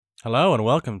Hello and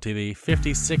welcome to the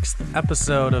 56th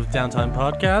episode of Downtime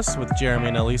Podcast with Jeremy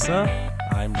and Elisa.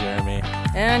 I'm Jeremy.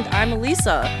 And I'm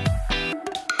Elisa.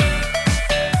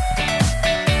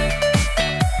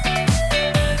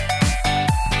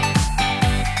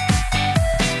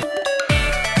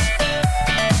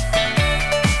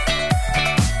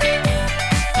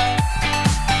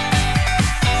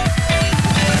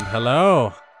 And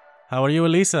hello. How are you,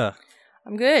 Elisa?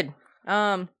 I'm good.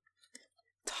 Hot,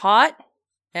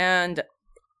 and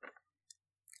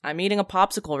I'm eating a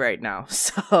popsicle right now,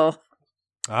 so...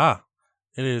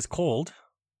 It is cold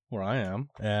where I am,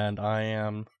 and I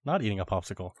am not eating a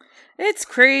popsicle. It's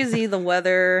crazy, the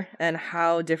weather, and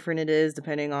how different it is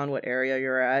depending on what area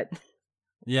you're at.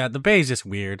 Yeah, the Bay is just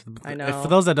weird. I know. For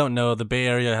those that don't know, the Bay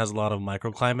Area has a lot of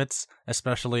microclimates,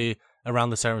 especially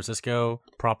around the San Francisco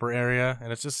proper area,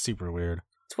 and it's just super weird.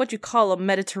 It's what you call a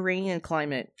Mediterranean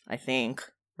climate, I think.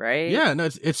 Right? Yeah, no,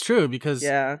 it's true because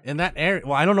Yeah. in that area,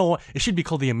 well, I don't know what it should be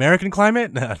called, the American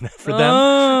climate for them.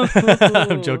 Oh.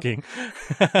 I'm joking.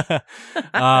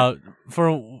 I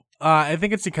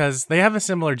think it's because they have a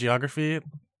similar geography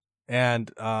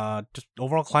and just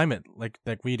overall climate like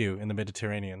we do in the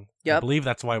Mediterranean. Yep. I believe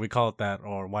that's why we call it that,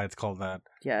 or why it's called that.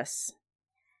 Yes.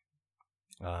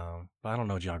 But I don't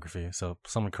know geography, so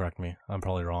someone correct me. I'm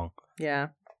probably wrong. Yeah.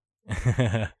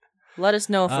 Let us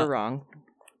know if we're wrong.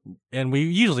 And we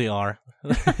usually are.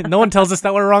 No one tells us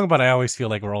that we're wrong, but I always feel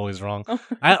like we're always wrong.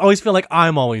 I always feel like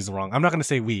I'm always wrong. I'm not going to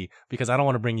say we, because I don't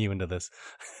want to bring you into this.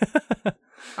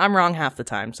 I'm wrong half the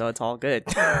time, so it's all good.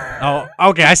 Oh,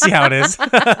 okay. I see how it is.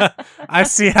 I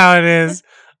see how it is.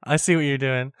 I see what you're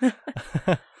doing.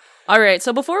 All right.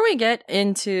 So before we get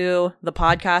into the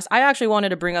podcast, I actually wanted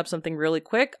to bring up something really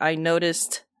quick. I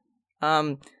noticed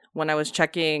when I was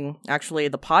checking actually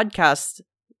the podcast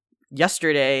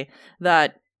yesterday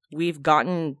that we've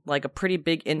gotten like a pretty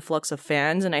big influx of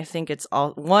fans, and I think it's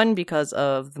all one because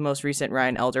of the most recent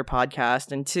Ryan Elder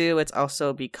podcast, and two, it's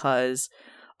also because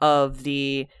of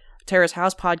the Terrace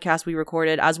House podcast we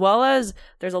recorded, as well as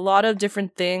there's a lot of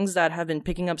different things that have been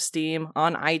picking up steam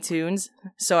on iTunes.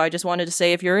 So I just wanted to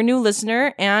say, if you're a new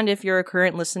listener and if you're a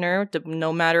current listener,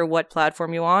 no matter what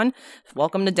platform you're on,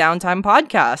 welcome to Downtime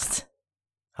Podcast.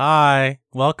 Hi,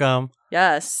 welcome.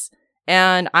 Yes.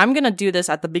 And I'm going to do this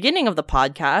at the beginning of the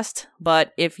podcast,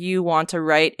 but if you want to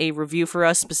write a review for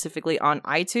us specifically on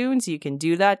iTunes, you can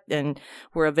do that. And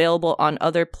we're available on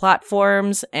other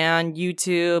platforms and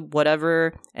YouTube,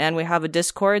 whatever. And we have a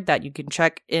Discord that you can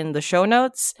check in the show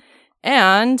notes.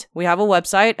 And we have a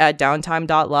website at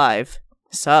downtime.live.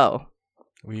 So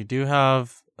We do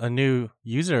have a new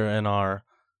user in our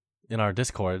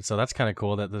Discord, so that's kind of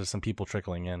cool that there's some people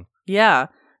trickling in. yeah.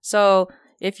 So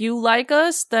if you like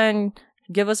us, then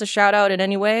give us a shout out in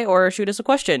any way or shoot us a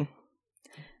question.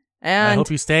 And I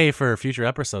hope you stay for future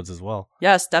episodes as well.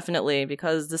 yes, definitely,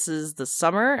 because this is the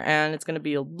summer and it's going to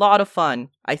be a lot of fun,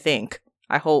 I think.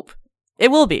 I hope.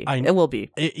 It will be. It will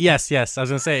be. Yes. I was going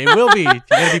to say, it will be. You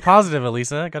got to be positive,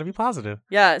 Elisa. Got to be positive.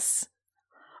 Yes.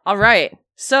 All right.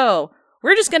 So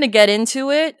we're just going to get into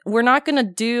it. We're not going to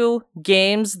do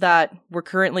games that we're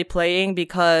currently playing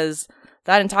because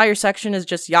that entire section is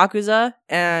just Yakuza,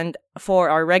 and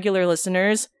for our regular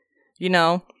listeners, you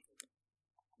know,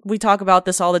 we talk about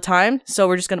this all the time, so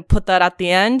we're just going to put that at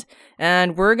the end,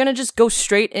 and we're going to just go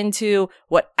straight into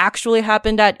what actually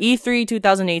happened at E3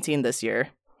 2018 this year.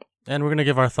 And we're going to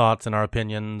give our thoughts and our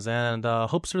opinions and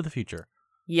hopes for the future.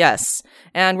 Yes,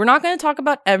 and we're not going to talk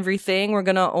about everything. We're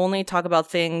going to only talk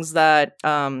about things that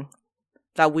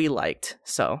that we liked,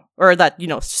 or that, you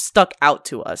know, stuck out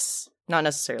to us. Not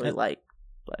necessarily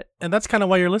And that's kind of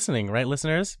why you're listening, right,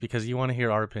 listeners? Because you want to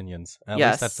hear our opinions. At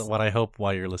Yes. least that's what I hope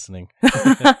why you're listening.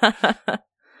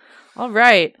 All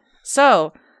right.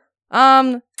 So,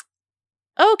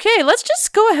 okay, let's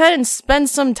just go ahead and spend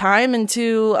some time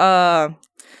into,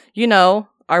 you know,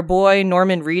 our boy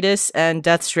Norman Reedus and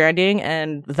Death Stranding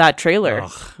and that trailer.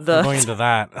 Ugh, we're going into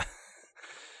that.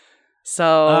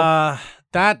 So,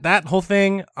 that whole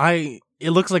thing,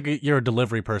 it looks like you're a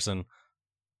delivery person.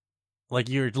 Like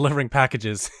you're delivering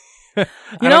packages. I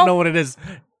don't know what it is.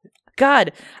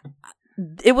 God,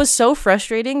 it was so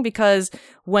frustrating because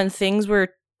when things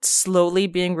were slowly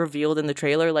being revealed in the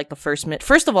trailer, like the first minute.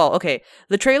 First of all, okay,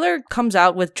 the trailer comes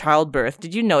out with childbirth.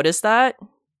 Did you notice that?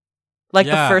 Like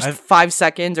the first 5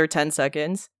 seconds or 10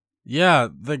 seconds? Yeah,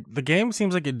 the game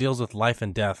seems like it deals with life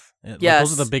and death. Yes.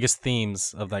 Those are the biggest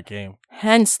themes of that game.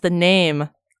 Hence the name,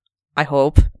 I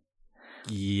hope.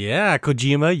 Yeah,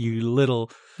 Kojima, you little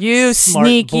You smart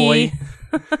sneaky boy.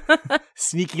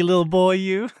 Sneaky little boy,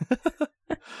 you.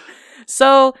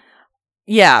 So,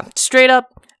 yeah, straight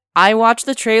up, I watched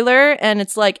the trailer and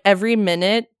it's like every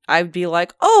minute I'd be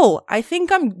like, oh, I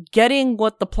think I'm getting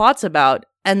what the plot's about.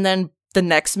 And then the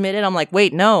next minute, I'm like,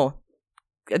 wait, no,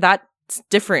 that's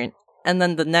different. And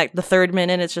then the third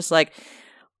minute, it's just like,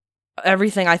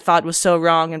 everything I thought was so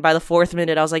wrong. And by the fourth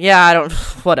minute, I was like, yeah, I don't,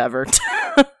 whatever.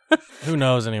 Who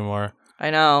knows anymore?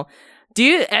 I know. Do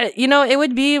you, it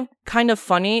would be kind of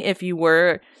funny if you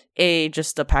were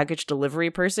just a package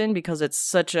delivery person, because it's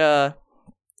such a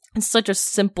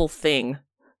simple thing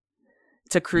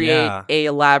to create a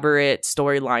elaborate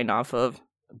storyline off of.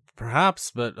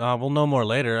 Perhaps, but we'll know more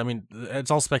later. I mean, it's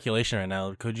all speculation right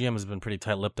now. Kojima has been pretty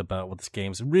tight-lipped about what this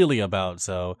game's really about,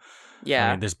 so... Yeah.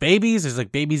 I mean, there's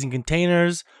like babies in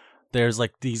containers, there's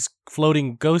like these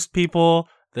floating ghost people,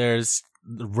 there's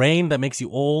rain that makes you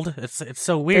old. It's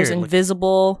so weird. There's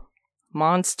invisible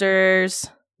monsters.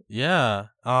 Yeah,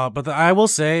 but I will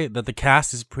say that the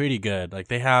cast is pretty good. Like,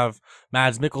 they have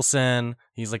Mads Mikkelsen.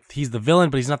 He's the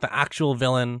villain, but he's not the actual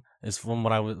villain. Is from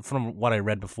what I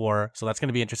read before. So that's going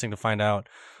to be interesting to find out.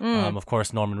 Of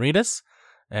course, Norman Reedus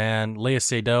and Léa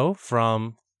Seydoux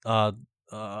from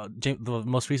the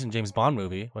most recent James Bond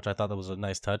movie, which I thought that was a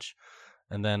nice touch.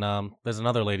 And then there's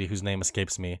another lady whose name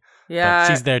escapes me. Yeah,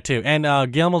 but she's there too. And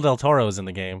Guillermo del Toro is in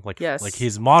the game. Like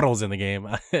his model's in the game,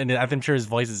 and I'm sure his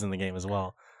voice is in the game as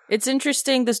well. It's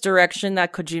interesting, this direction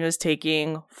that Kojima's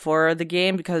taking for the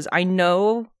game, because I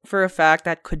know for a fact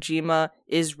that Kojima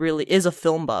is a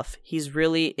film buff. He's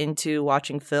really into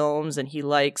watching films, and he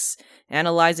likes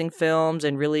analyzing films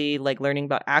and really like learning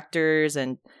about actors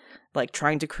and like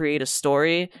trying to create a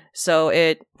story. So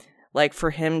for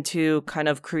him to kind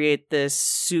of create this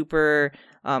super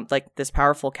this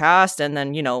powerful cast, and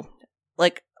then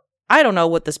I don't know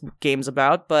what this game's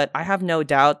about, but I have no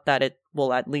doubt that it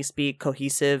will at least be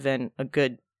cohesive and a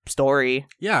good story.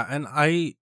 Yeah, and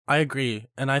I agree,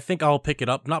 and I think I'll pick it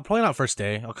up. Probably not first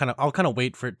day. I'll kind of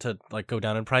wait for it to like go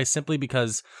down in price, simply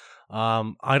because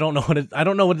I don't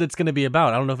know what it's going to be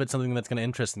about. I don't know if it's something that's going to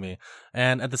interest me.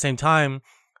 And at the same time,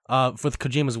 with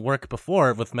Kojima's work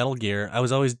before with Metal Gear, I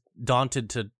was always daunted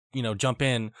to jump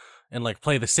in and like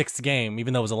play the 6th game,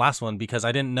 even though it was the last one, because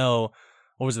I didn't know.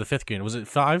 What was the 5th game? Was it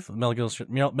 5?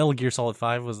 Metal Gear Solid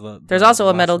 5 was the There's also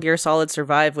a Metal one. Gear Solid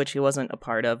Survive, which he wasn't a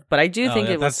part of, but I do think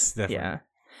it was different. Yeah.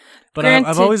 But Granted,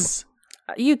 I've always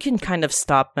you can kind of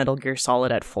stop Metal Gear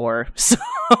Solid at 4. So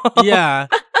yeah,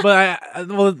 but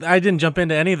I didn't jump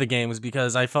into any of the games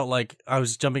because I felt like I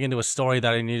was jumping into a story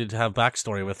that I needed to have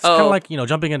backstory with. It's kind of like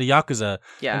jumping into Yakuza.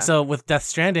 Yeah. And so with Death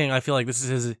Stranding, I feel like this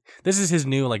is his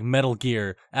new like Metal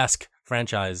Gear-esque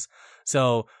franchise.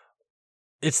 So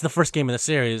it's the first game in the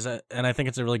series, and I think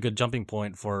it's a really good jumping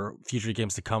point for future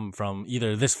games to come from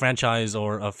either this franchise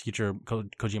or a future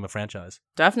Kojima franchise.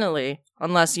 Definitely,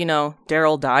 unless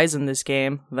Daryl dies in this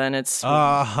game, then it's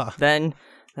then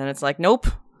it's like nope,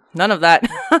 none of that.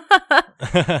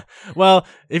 Well,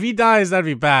 if he dies, that'd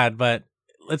be bad. But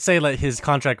let's say like his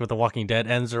contract with The Walking Dead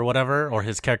ends or whatever, or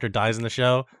his character dies in the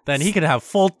show, then he could have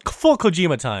full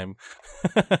Kojima time.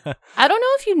 I don't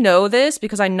know if you know this,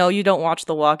 because I know you don't watch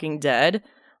The Walking Dead,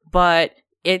 but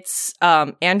it's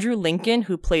Andrew Lincoln,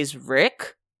 who plays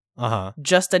Rick,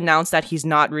 just announced that he's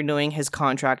not renewing his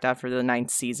contract after the 9th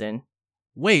season.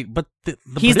 Wait, but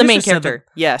he's the main character.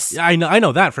 Yes, I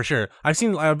know that for sure.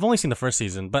 I've only seen the first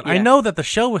season, but I know that the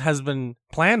show has been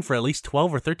planned for at least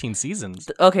 12 or 13 seasons.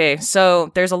 Okay,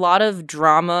 so there's a lot of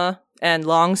drama, and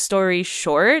long story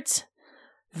short,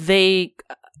 the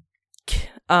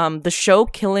show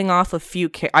killing off a few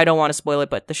I don't want to spoil it,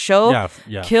 but the show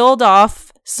killed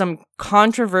off some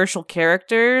controversial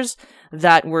characters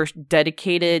that were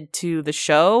dedicated to the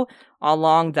show.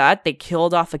 Along that, they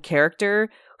killed off a character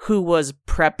who was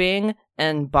prepping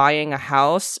and buying a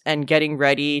house and getting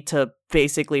ready to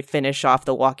basically finish off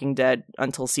The Walking Dead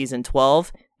until season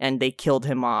 12, and they killed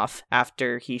him off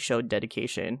after he showed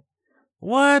dedication.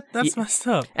 What? That's messed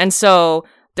up. And so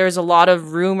there's a lot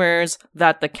of rumors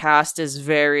that the cast is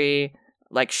very,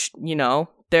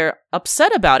 they're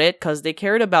upset about it because they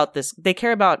care about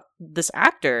this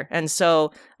actor. And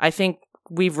so I think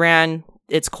we've ran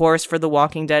its course for The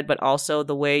Walking Dead, but also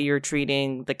the way you're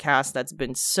treating the cast that's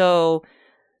been so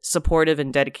supportive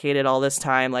and dedicated all this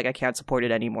time, like I can't support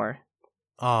it anymore.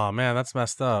 Oh man, that's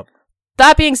messed up.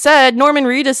 That being said, Norman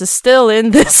Reedus is still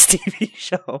in this TV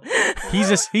show.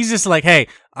 He's just like, hey,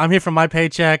 I'm here for my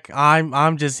paycheck.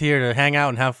 I'm just here to hang out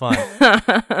and have fun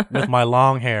with my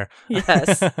long hair.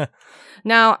 Yes.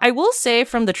 Now, I will say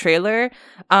from the trailer,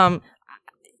 I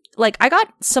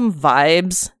got some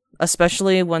vibes,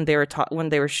 especially when they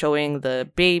were showing the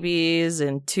babies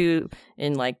and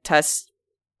test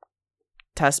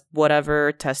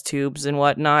tubes and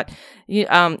whatnot.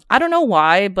 I don't know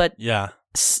why, but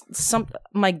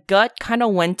my gut kind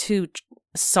of went to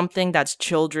something that's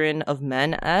Children of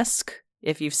Men-esque,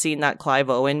 if you've seen that Clive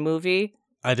Owen movie.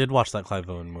 I did watch that Clive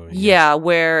Owen movie. Yeah,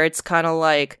 where it's kind of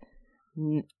like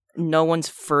no one's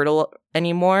fertile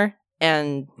anymore,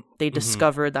 and they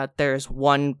discover that there's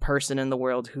one person in the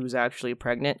world who's actually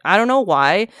pregnant. I don't know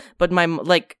why, but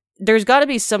there's got to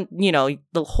be some,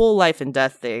 the whole life and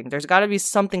death thing. There's got to be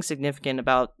something significant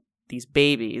about these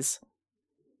babies.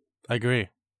 I agree.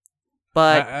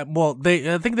 But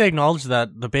I think they acknowledge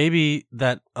that the baby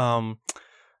that Norman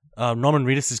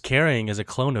Reedus is carrying is a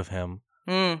clone of him.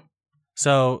 Mm.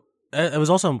 So it was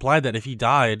also implied that if he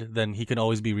died, then he could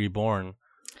always be reborn.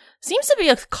 Seems to be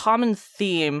a common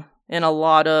theme in a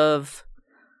lot of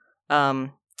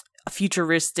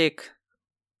futuristic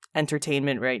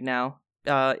entertainment right now.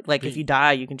 If you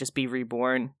die, you can just be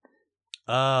reborn.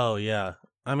 Oh, yeah.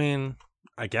 I mean,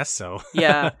 I guess so.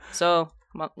 Yeah. So,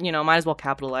 might as well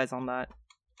capitalize on that.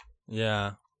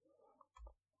 Yeah.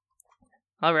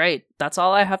 All right. That's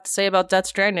all I have to say about Death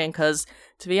Stranding, because,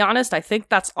 to be honest, I think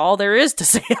that's all there is to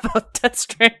say about Death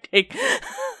Stranding.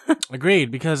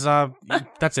 Agreed, because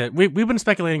that's it. We've been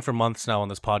speculating for months now on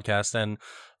this podcast, and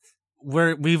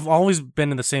we've always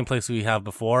been in the same place we have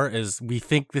before, is we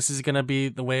think this is going to be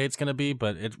the way it's going to be,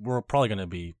 but we're probably going to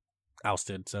be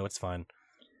ousted, so it's fine.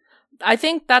 I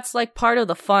think that's part of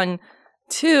the fun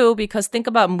too, because think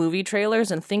about movie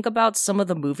trailers and think about some of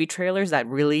the movie trailers that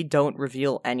really don't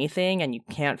reveal anything and you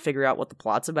can't figure out what the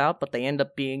plot's about, but they end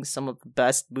up being some of the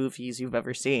best movies you've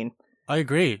ever seen. I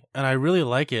agree, and I really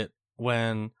like it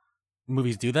when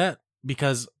movies do that,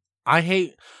 because I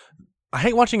hate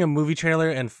watching a movie trailer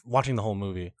and watching the whole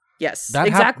movie. Yes,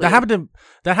 exactly.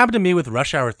 That happened to me with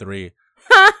Rush Hour 3.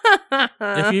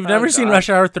 If you've never seen Rush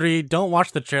Hour 3, don't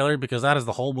watch the trailer, because that is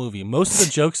the whole movie. Most of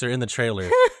the jokes are in the trailer.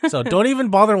 So don't even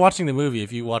bother watching the movie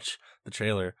if you watch the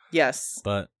trailer. Yes.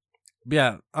 But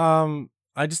yeah,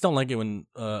 I just don't like it when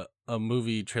a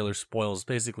movie trailer spoils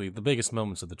basically the biggest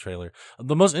moments of the trailer.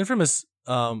 The most infamous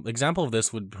example of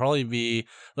this would probably be,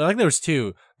 there's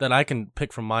two that I can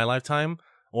pick from my lifetime,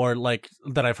 or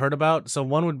that I've heard about. So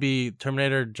one would be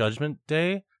Terminator 2 Judgment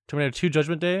Day,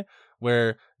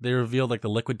 where they revealed the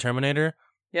liquid Terminator.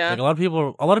 Yeah. A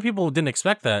lot of people didn't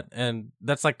expect that, and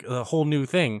that's a whole new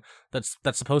thing that's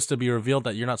supposed to be revealed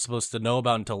that you're not supposed to know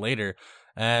about until later.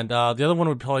 And the other one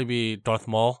would probably be Darth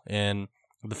Maul in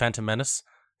The Phantom Menace,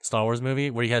 Star Wars movie,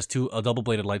 where he has a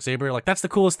double-bladed lightsaber. That's the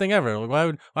coolest thing ever.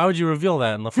 Why would you reveal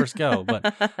that in the first go?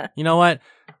 But you know what?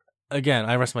 Again,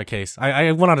 I rest my case.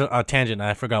 I went on a tangent and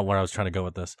I forgot where I was trying to go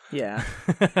with this. Yeah.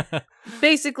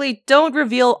 Basically, don't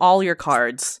reveal all your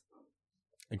cards.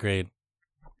 Agreed.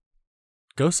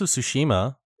 Ghost of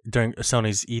Tsushima, during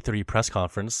Sony's E3 press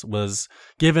conference, was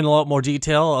given a lot more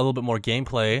detail, a little bit more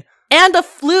gameplay. And a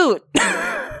flute!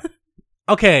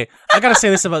 Okay, I gotta say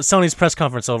this about Sony's press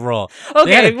conference overall.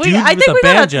 Okay, they had a dude with a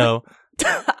banjo.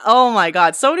 Oh my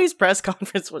god, Sony's press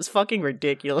conference was fucking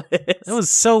ridiculous. It was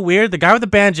so weird. The guy with the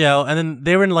banjo, and then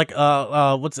they were in a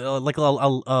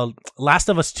Last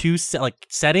of Us 2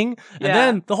 setting, and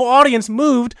then the whole audience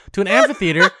moved to an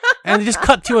amphitheater, and they just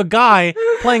cut to a guy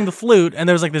playing the flute, and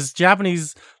there was this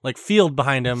Japanese field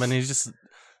behind him, and he's just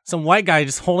some white guy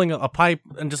just holding a pipe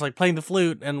and just playing the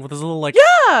flute, and with his little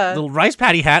little rice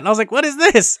paddy hat, and I was like, what is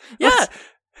this? Yeah.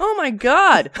 Oh my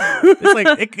god!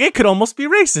 It's it could almost be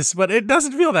racist, but it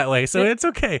doesn't feel that way, so it's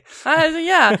okay.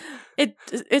 Yeah,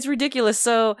 it's ridiculous.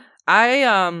 So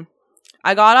I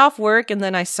got off work and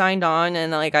then I signed on,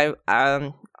 and I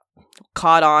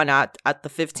caught on at the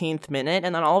 15th minute,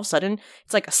 and then all of a sudden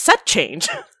it's a set change.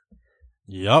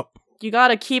 Yup. You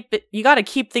gotta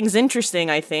keep things interesting,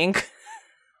 I think.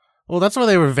 Well, that's why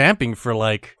they were vamping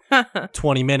for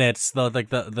 20 minutes.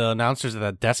 The announcers at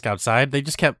that desk outside, they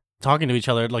just kept talking to each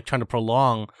other, trying to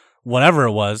prolong whatever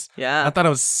it was. Yeah. I thought it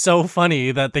was so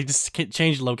funny that they just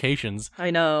changed locations. I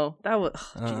know. That was...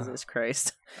 Jesus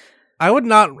Christ. I would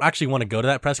not actually want to go to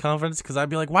that press conference, because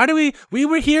I'd be like, why do we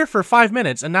were here for 5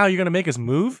 minutes, and now you're going to make us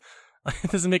move?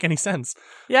 It doesn't make any sense.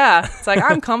 Yeah. It's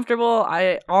I'm comfortable.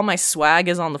 All my swag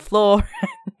is on the floor.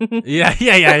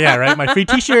 Yeah, right? My free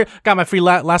t-shirt, got my free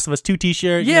Last of Us 2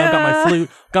 t-shirt, got my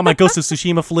flute, got my Ghost of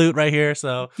Tsushima flute right here,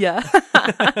 so... Yeah.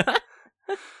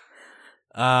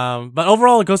 But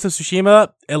overall, Ghost of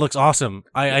Tsushima, it looks awesome.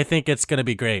 I think it's gonna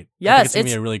be great. Yes, I think it's gonna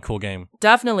be a really cool game.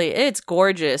 Definitely, it's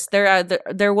gorgeous.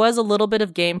 There was a little bit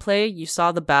of gameplay. You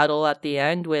saw the battle at the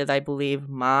end with, I believe,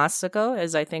 Masako,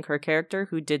 as I think her character,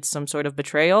 who did some sort of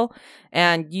betrayal,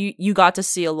 and you got to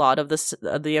see a lot of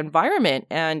the environment.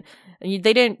 And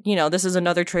they didn't, this is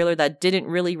another trailer that didn't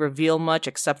really reveal much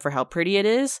except for how pretty it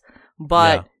is,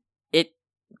 but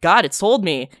God, it sold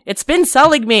me. It's been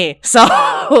selling me.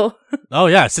 So Oh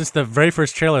yeah, since the very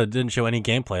first trailer didn't show any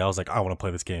gameplay, I was like, I want to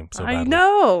play this game so badly. I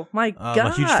know. My God.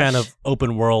 I'm a huge fan of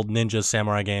open world ninja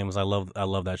samurai games. I love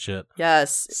that shit.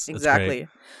 Yes, It's exactly. great.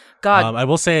 God. I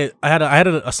will say I had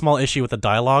a small issue with the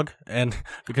dialogue, and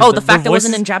because the fact that it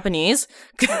wasn't in Japanese.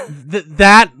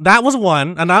 that was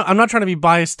one, and I'm not trying to be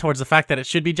biased towards the fact that it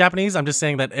should be Japanese. I'm just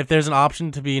saying that if there's an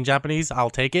option to be in Japanese, I'll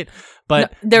take it.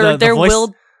 But no, there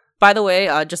will. By the way,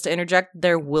 just to interject,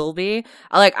 there will be.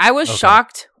 I was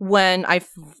shocked when I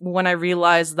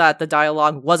realized that the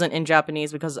dialogue wasn't in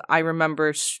Japanese, because I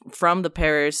remember from the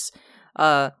Paris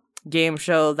game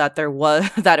show that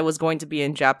that it was going to be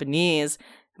in Japanese,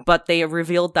 but they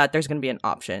revealed that there's going to be an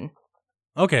option.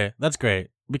 Okay, that's great,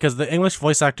 because the English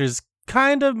voice actors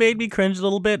kind of made me cringe a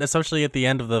little bit, especially at the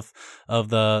end of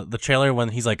the trailer when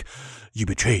he's like, "You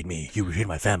betrayed me. You betrayed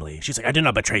my family." She's like, "I did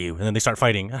not betray you." And then they start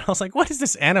fighting. And I was like, what is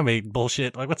this anime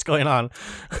bullshit? Like, what's going on?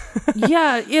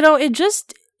 Yeah,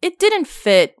 it didn't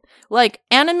fit. Like,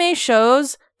 anime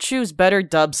shows choose better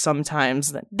dubs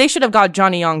sometimes. They should have got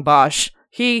Johnny Young Bosch.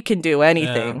 He can do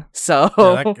anything. Yeah. So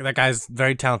that guy's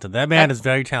very talented. That man is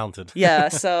very talented. Yeah,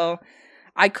 so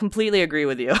I completely agree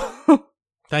with you.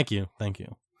 Thank you.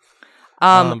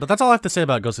 But that's all I have to say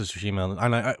about Ghost of Tsushima.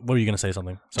 What were you going to say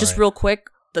something? Sorry. Just real quick,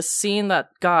 the scene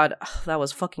that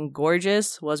was fucking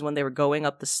gorgeous was when they were going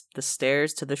up the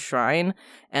stairs to the shrine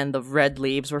and the red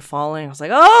leaves were falling. I was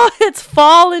like, oh, it's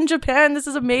fall in Japan. This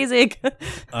is amazing.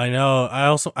 I know. I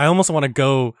almost want to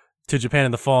go to Japan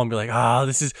in the fall and be like,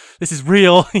 this is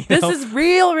real. This is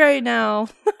real right now.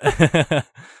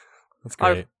 That's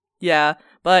great. Yeah,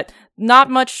 but not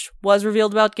much was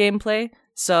revealed about gameplay.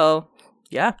 So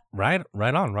yeah. Right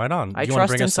on. I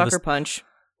trust in Sucker Punch.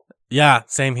 Yeah,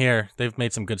 same here. They've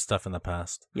made some good stuff in the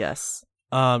past. Yes.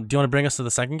 Do you want to bring us to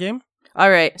the second game? All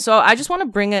right. So I just want to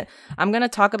bring it. I'm going to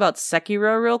talk about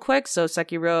Sekiro real quick. So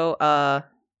Sekiro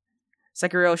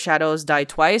Shadows Die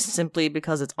Twice, simply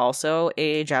because it's also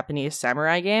a Japanese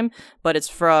samurai game, but it's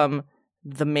from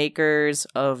the makers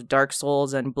of Dark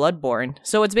Souls and Bloodborne.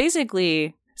 So it's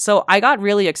basically... So I got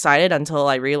really excited until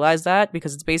I realized that,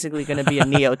 because it's basically going to be a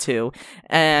Nioh 2.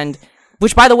 And...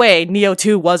 Which, by the way, Nioh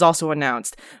 2 was also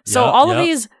announced. So all of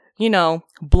these,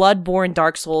 Bloodborne,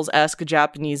 Dark Souls-esque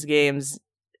Japanese games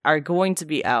are going to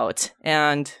be out.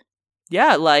 And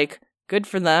yeah, good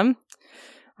for them.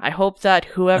 I hope that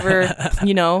whoever,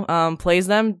 plays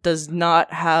them does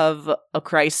not have a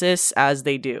crisis as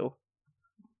they do.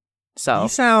 So you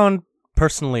sound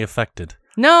personally affected.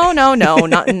 No, not.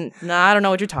 I don't know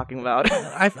what you're talking about.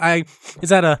 Is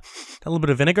that a little bit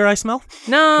of vinegar I smell?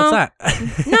 No. What's that?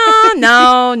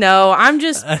 No. I'm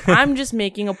just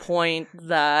making a point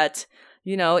that,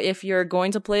 if you're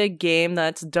going to play a game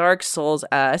that's Dark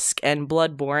Souls-esque and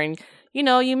Bloodborne,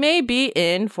 you may be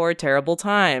in for a terrible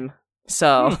time.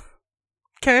 So.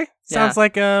 Okay. Sounds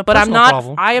like a but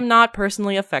problem. I am not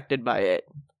personally affected by it.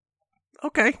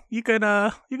 Okay, you could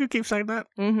keep saying that.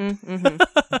 Mm-hmm.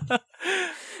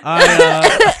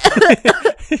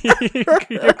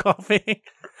 You're coughing,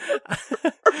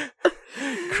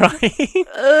 crying.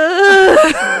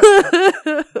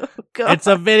 It's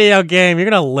a video game. You're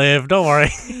gonna live. Don't worry.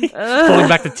 Pulling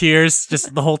back the tears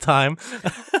just the whole time.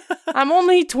 I'm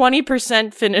only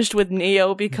 20% finished with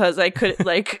Nioh because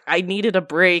I needed a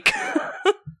break.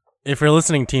 If you're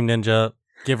listening, Team Ninja,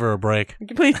 give her a break.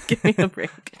 Please give me a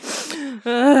break.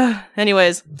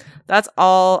 Anyways, that's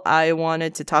all I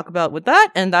wanted to talk about with that,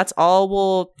 and that's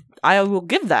all I will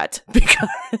give that,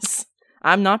 because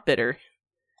I'm not bitter.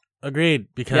 Agreed,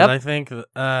 because I think that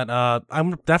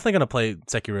I'm definitely gonna play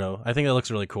Sekiro. I think it looks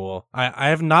really cool.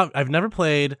 I've never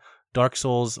played Dark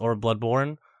Souls or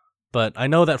Bloodborne, but I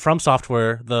know that From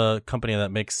Software, the company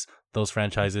that makes those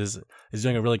franchises, is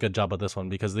doing a really good job with this one,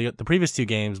 because the previous two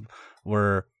games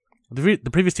were. The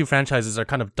previous two franchises are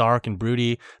kind of dark and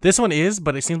broody. This one is,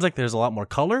 but it seems like there's a lot more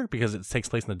color because it takes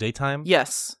place in the daytime.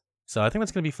 Yes. So I think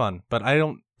that's going to be fun. But I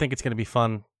don't think it's going to be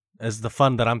fun as the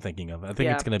fun that I'm thinking of. I think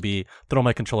it's going to be throw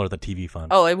my controller at the TV fun.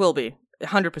 Oh, it will be.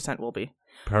 100% will be.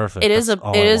 Perfect. It is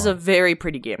a very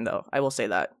pretty game, though. I will say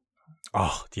that.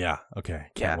 Oh, yeah. Okay.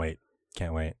 Can't wait.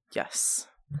 Yes.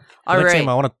 All right. Game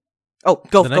I want to... Oh,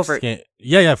 go for it.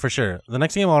 Yeah, for sure. The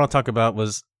next game I want to talk about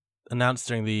was announced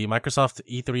during the Microsoft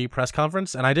E3 press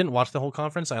conference, and I didn't watch the whole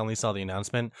conference. I only saw the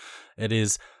announcement. It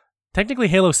is technically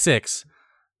Halo 6.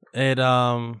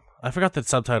 I forgot the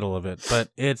subtitle of it, but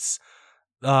it's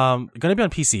going to be on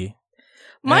PC.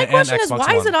 My question is,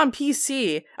 why is it on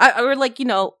PC?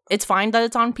 It's fine that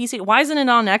it's on PC. Why isn't it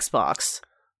on Xbox?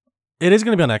 It is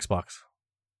going to be on Xbox.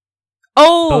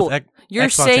 Oh, you're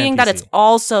Xbox saying that it's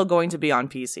also going to be on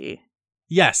PC.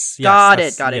 Yes. Got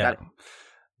Yes, it. yeah.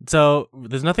 So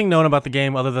there's nothing known about the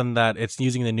game other than that it's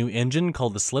using the new engine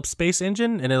called the Slipspace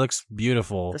engine, and it looks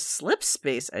beautiful. The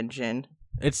Slipspace engine.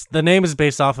 The name is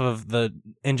based off of the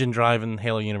engine drive in the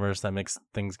Halo universe that makes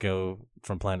things go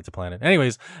from planet to planet.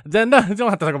 Anyways, then no, we don't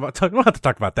have to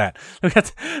talk about that.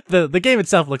 The game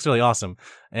itself looks really awesome,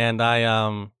 and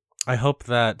I hope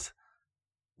that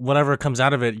whatever comes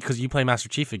out of it, because you play Master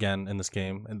Chief again in this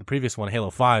game. In the previous one, Halo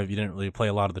 5, you didn't really play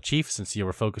a lot of the Chief since you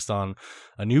were focused on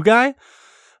a new guy.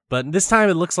 But this time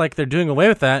it looks like they're doing away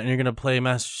with that, and you're going to play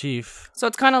Master Chief. So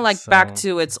it's kind of like back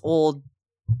to its old...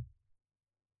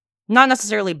 Not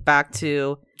necessarily back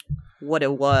to what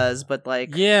it was, but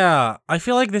like... Yeah, I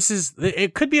feel like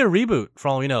it could be a reboot for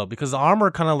all we know, because the armor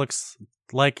kind of looks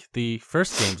like the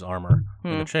first game's armor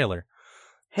in the trailer.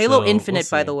 Halo Infinite,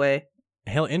 by the way.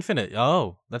 Halo Infinite.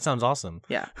 Oh, that sounds awesome.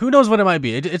 Yeah. Who knows what it might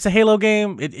be? It's a Halo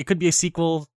game. It could be a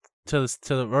sequel to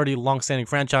the already long-standing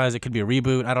franchise. It could be a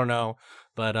reboot. I don't know.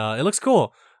 But it looks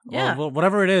cool. Yeah. Well,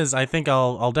 whatever it is, I think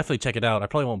I'll definitely check it out. I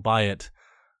probably won't buy it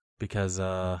because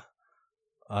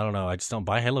I don't know. I just don't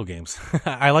buy Halo games.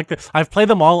 I've played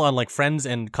them all on like friends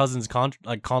and cousins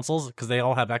consoles because they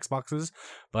all have Xboxes.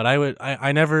 But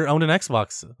I never owned an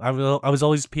Xbox. I was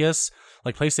always PS,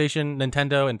 like PlayStation,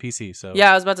 Nintendo, and PC. So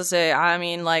yeah, I was about to say. I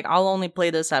mean, like I'll only play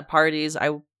this at parties.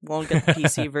 I won't get the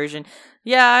PC version.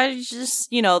 Yeah, I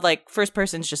just like first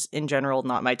person's just in general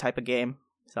not my type of game.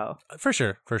 So for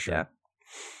sure. Yeah.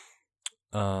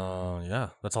 Yeah.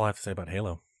 That's all I have to say about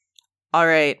Halo. All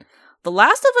right. The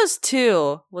Last of Us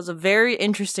 2 was a very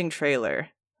interesting trailer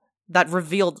that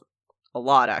revealed a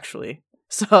lot, actually.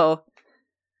 So,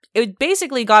 it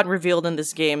basically got revealed in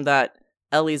this game that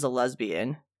Ellie's a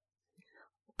lesbian.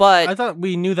 But I thought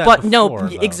we knew that But before, no,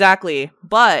 though. exactly.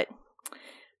 But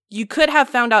you could have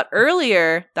found out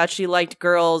earlier that she liked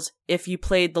girls if you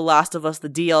played The Last of Us,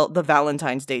 the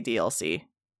Valentine's Day DLC.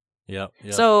 Yep.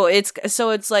 So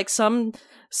it's like some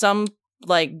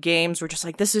like games were just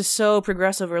like, this is so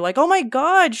progressive, or like, oh my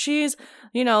god, she's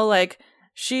like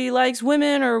she likes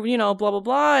women, or blah blah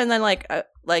blah, and then like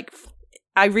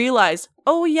I realized,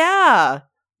 oh yeah,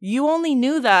 you only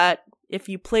knew that if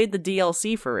you played the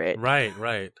DLC for it.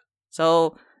 Right.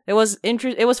 So it was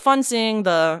it was fun seeing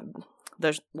the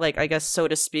like, I guess, so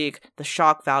to speak, the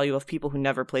shock value of people who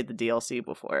never played the DLC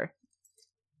before.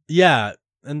 Yeah.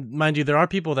 And mind you, there are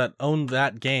people that own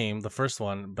that game, the first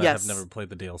one, but Yes. have never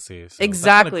played the DLC. So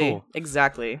Exactly. That's kinda cool.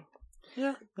 Exactly.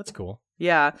 Yeah, that's cool.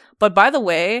 Yeah. But by the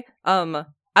way, I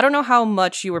don't know how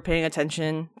much you were paying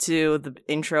attention to the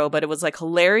intro, but it was like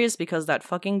hilarious because that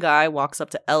fucking guy walks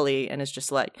up to Ellie and is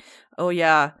just like, "Oh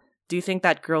yeah, do you think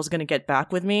that girl's gonna get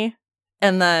back with me?"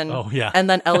 And then, and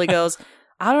then Ellie goes,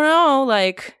 "I don't know,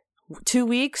 like 2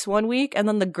 weeks, 1 week," and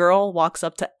then the girl walks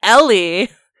up to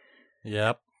Ellie,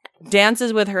 Yep.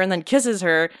 dances with her, and then kisses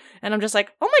her, and I'm just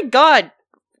like, "Oh my god!"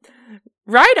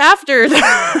 Right after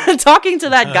talking to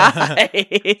that guy.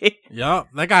 Yep,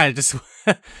 that guy just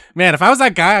man, if I was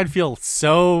that guy, I'd feel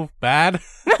so bad.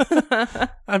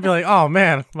 I'd be like, "Oh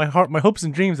man, my hopes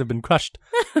and dreams have been crushed."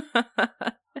 But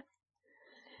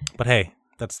hey,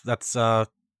 that's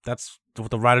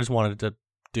what the writers wanted to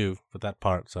do with that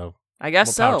part. So I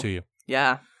guess more power so. to you.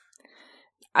 Yeah.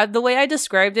 The way I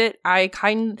described it, I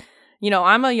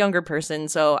I'm a younger person,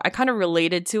 so I kind of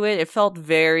related to it. It felt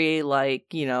very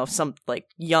like, some like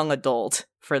young adult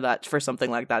for something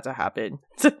like that to happen.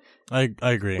 I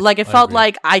agree. Like it felt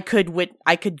like I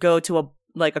could go to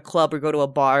a club or go to a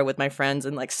bar with my friends,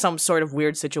 and like some sort of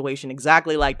weird situation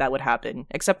exactly like that would happen,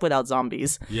 except without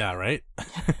zombies. Yeah, right?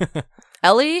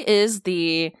 Ellie is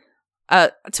to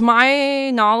my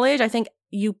knowledge, I think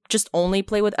you just only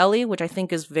play with Ellie, which I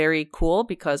think is very cool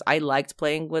because I liked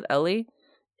playing with Ellie.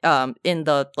 In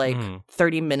the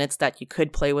 30 minutes that you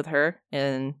could play with her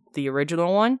in the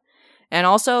original one, and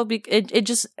also it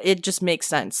just makes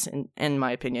sense in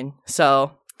my opinion.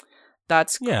 So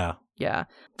that's yeah.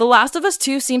 The Last of Us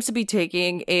 2 seems to be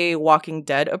taking a Walking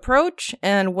Dead approach,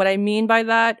 and what I mean by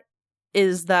that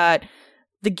is that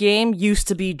the game used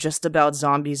to be just about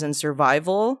zombies and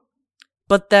survival,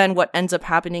 but then what ends up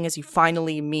happening is you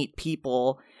finally meet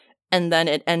people, and then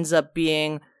it ends up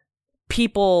being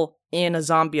people in a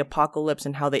zombie apocalypse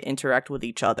and how they interact with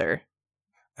each other.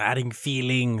 Adding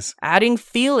feelings.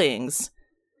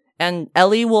 And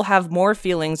Ellie will have more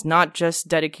feelings, not just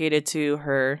dedicated to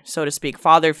her, so to speak,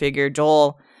 father figure,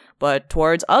 Joel, but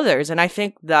towards others. And I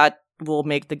think that will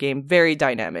make the game very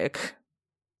dynamic.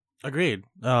 Agreed.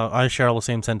 I share all the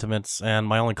same sentiments, and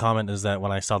my only comment is that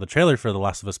when I saw the trailer for The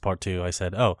Last of Us Part 2, I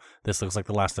said, oh, this looks like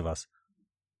The Last of Us.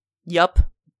 Yup.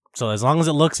 So as long as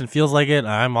it looks and feels like it,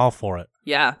 I'm all for it.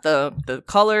 Yeah, the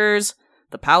colors,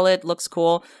 The palette looks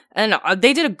cool. And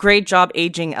they did a great job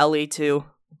aging Ellie, too.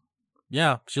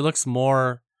 Yeah, she looks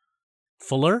more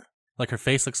fuller. Like, her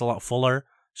face looks a lot fuller.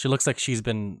 She looks like she's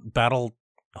been battle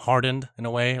hardened in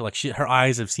a way. Like, her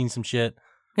eyes have seen some shit.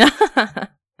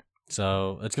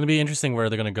 So, it's going to be interesting where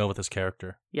they're going to go with this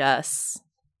character. Yes.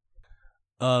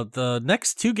 The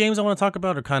next two games I want to talk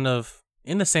about are kind of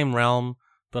in the same realm,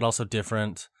 but also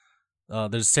different.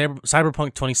 There's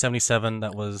Cyberpunk 2077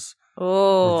 that was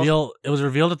revealed. It was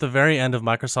revealed at the very end of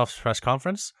Microsoft's press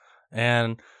conference,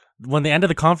 and when they ended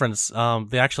the conference,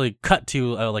 they actually cut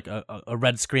to a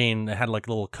red screen. It had like a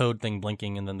little code thing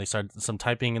blinking, and then they started some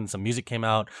typing, and some music came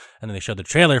out, and then they showed the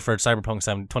trailer for Cyberpunk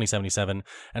 2077.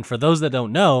 And for those that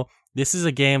don't know, this is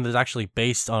a game that's actually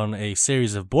based on a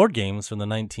series of board games from the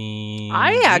 1980s.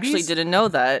 I actually didn't know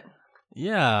that.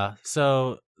 Yeah,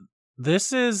 so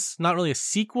this is not really a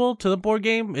sequel to the board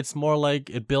game. It's more like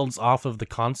it builds off of the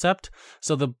concept.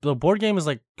 So the board game is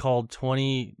like called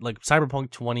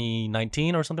Cyberpunk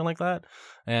 2019 or something like that,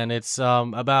 and it's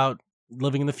about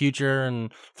living in the future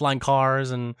and flying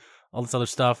cars and all this other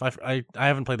stuff. I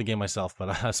haven't played the game myself,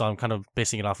 but so I'm kind of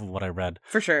basing it off of what I read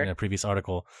for sure in a previous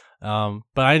article. But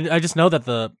I just know that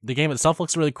the game itself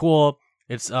looks really cool.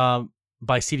 It's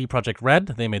by CD Projekt Red.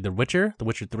 They made The Witcher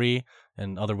 3,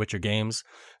 and other Witcher games.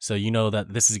 So you know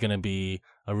that this is going to be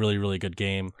a really, really good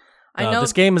game. I know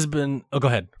this game has been... Oh, go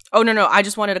ahead. Oh, no. I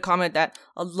just wanted to comment that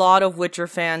a lot of Witcher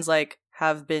fans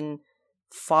have been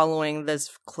following this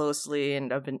closely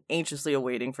and have been anxiously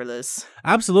awaiting for this.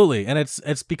 Absolutely. And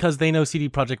it's because they know CD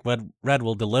Projekt Red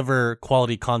will deliver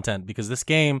quality content, because this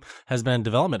game has been in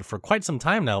development for quite some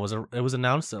time now. It was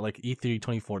announced at like E3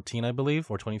 2014, I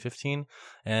believe, or 2015.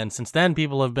 And since then,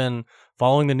 people have been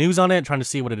following the news on it, trying to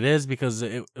see what it is, because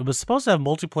it was supposed to have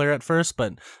multiplayer at first,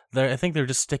 but I think they're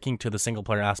just sticking to the single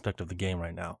player aspect of the game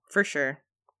right now. For sure.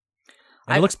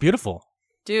 And it looks beautiful.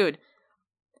 Dude,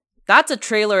 that's a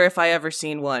trailer if I ever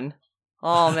seen one.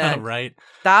 Oh man. Right.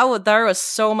 There was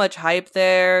so much hype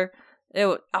there.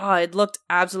 It looked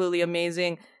absolutely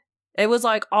amazing. It was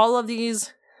like all of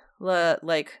these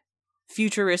like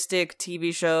futuristic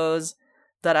TV shows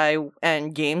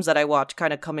and games that I watch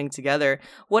kind of coming together.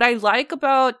 What I like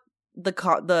about the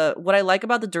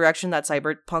direction that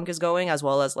Cyberpunk is going, as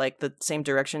well as like the same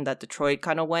direction that Detroit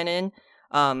kind of went in,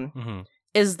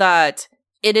 is that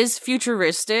it is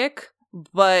futuristic,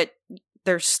 but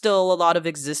there's still a lot of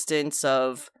existence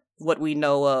of what we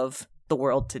know of the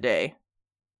world today.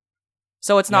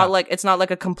 So it's not like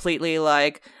a completely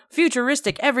like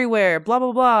futuristic everywhere, blah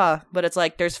blah blah, but it's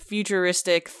like there's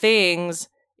futuristic things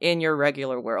in your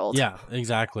regular world. Yeah,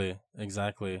 exactly. And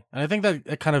I think that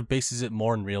it kind of bases it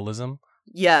more in realism.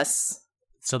 Yes.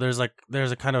 So there's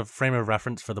a kind of frame of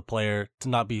reference for the player to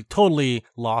not be totally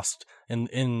lost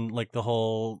in like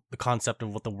the concept of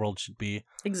what the world should be.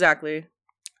 Exactly.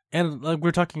 And like we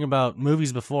were talking about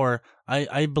movies before,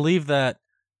 I believe that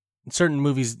certain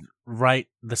movies write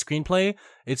the screenplay.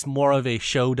 It's more of a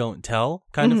show don't tell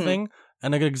kind of thing.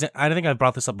 And a good I think I've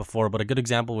brought this up before, but a good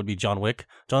example would be John Wick.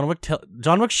 John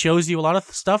Wick shows you a lot of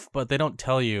stuff, but they don't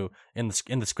tell you in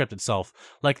the script itself.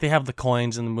 Like they have the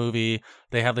coins in the movie,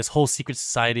 they have this whole secret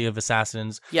society of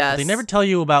assassins. Yes. But they never tell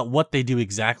you about what they do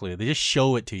exactly. They just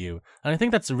show it to you, and I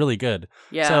think that's really good.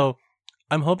 Yeah. So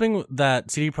I'm hoping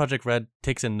that CD Projekt Red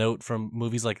takes a note from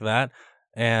movies like that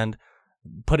and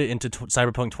put it into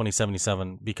Cyberpunk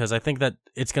 2077, because I think that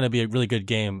it's going to be a really good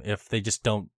game if they just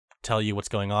don't tell you what's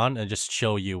going on and just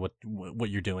show you what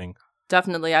you're doing.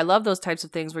 Definitely. I love those types of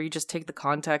things where you just take the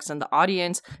context and the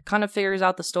audience kind of figures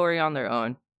out the story on their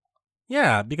own.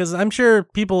 Yeah, because I'm sure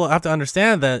people have to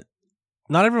understand that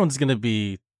not everyone's going to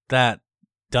be that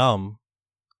dumb.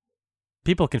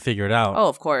 People can figure it out. Oh,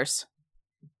 of course.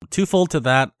 Twofold to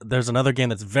that, there's another game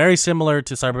that's very similar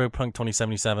to Cyberpunk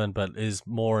 2077, but is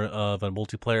more of a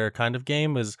multiplayer kind of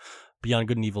game, is Beyond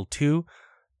Good and Evil 2.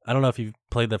 I don't know if you've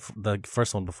played the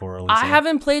first one before, Elisa. I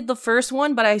haven't played the first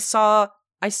one, but I saw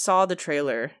the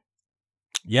trailer.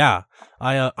 Yeah,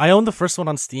 I own the first one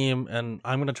on Steam, and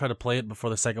I'm gonna try to play it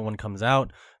before the second one comes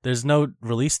out. There's no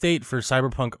release date for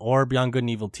Cyberpunk or Beyond Good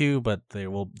and Evil 2, but there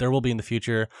will be in the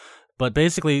future. But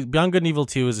basically, Beyond Good and Evil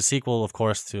 2 is a sequel, of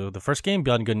course, to the first game,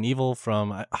 Beyond Good and Evil,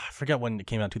 from I forget when it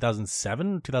came out,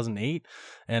 2007, 2008,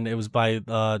 and it was by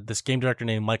this game director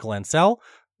named Michael Ansel.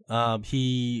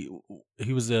 He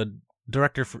was a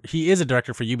director he is a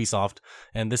director for Ubisoft,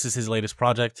 and this is his latest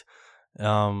project.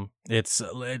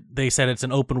 They said it's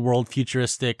an open world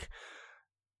futuristic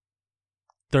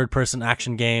third person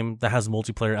action game that has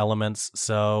multiplayer elements.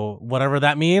 So whatever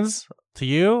that means to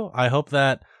you, I hope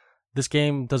that this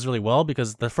game does really well,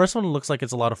 because the first one looks like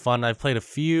it's a lot of fun. I've played a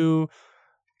few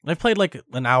I've played like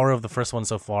an hour of the first one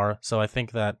so far, so I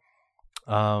think that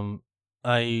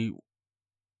I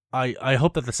I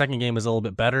hope that the second game is a little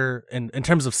bit better in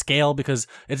terms of scale, because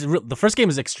the first game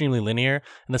is extremely linear,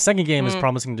 and the second game is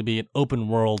promising to be an open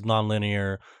world,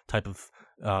 non-linear type of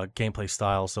gameplay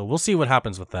style. So we'll see what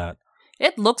happens with that.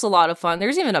 It looks a lot of fun.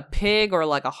 There's even a pig or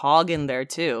like a hog in there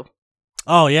too.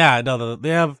 Oh yeah, no, they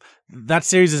have that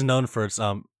series is known for its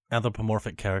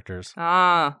anthropomorphic characters.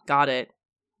 Ah, got it.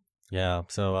 Yeah,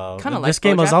 so Kind of this like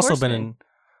game has BoJack also Horseman. been in.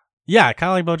 Yeah, kind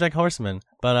of like BoJack Horseman.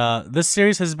 But this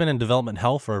series has been in development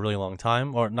hell for a really long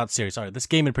time. Or not series, sorry. This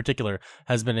game in particular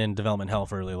has been in development hell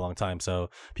for a really long time. So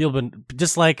people have been,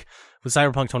 just like with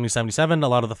Cyberpunk 2077, a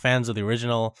lot of the fans of the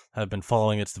original have been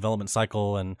following its development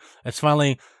cycle. And it's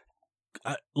finally,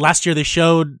 last year they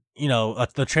showed,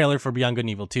 the trailer for Beyond Good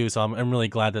and Evil 2. So I'm really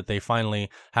glad that they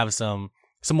finally have some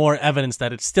more evidence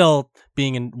that it's still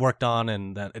being worked on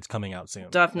and that it's coming out soon.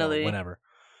 Definitely. Whenever.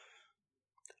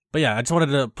 But yeah, I just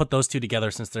wanted to put those two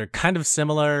together since they're kind of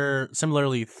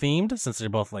similarly themed, since they're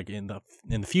both like in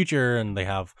the future and they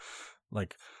have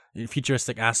like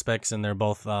futuristic aspects, and they've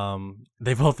both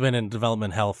been in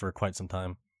development hell for quite some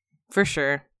time. For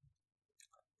sure.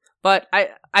 But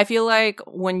I feel like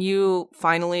when you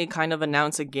finally kind of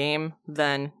announce a game,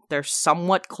 then they're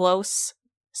somewhat close.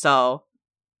 So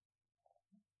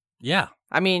yeah.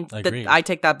 I mean, I I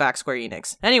take that back, Square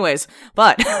Enix. Anyways,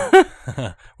 but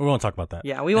we won't talk about that.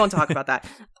 Yeah, we won't talk about that.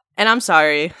 And I'm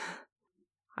sorry.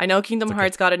 I know Kingdom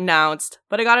Hearts got announced,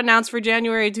 but it got announced for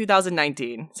January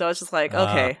 2019. So it's just like,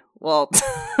 okay, well.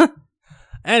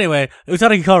 Anyway,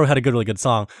 Utada Hikaru had a really good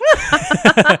song.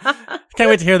 Can't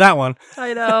wait to hear that one.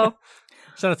 I know.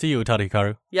 Shout out to you, Utada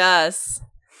Hikaru. Yes.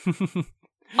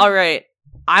 All right.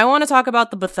 I want to talk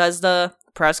about the Bethesda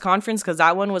press conference, because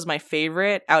that one was my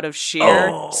favorite out of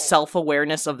sheer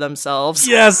self-awareness of themselves.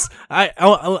 Yes, I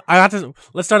have to.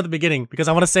 Let's start at the beginning, because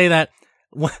I want to say that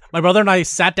my brother and I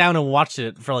sat down and watched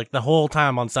it for like the whole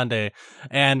time on Sunday,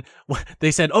 and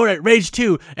they said, "All right, Rage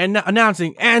 2 and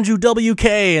announcing Andrew WK,"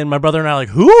 and my brother and I are like,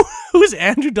 who's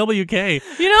Andrew WK?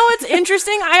 You know, it's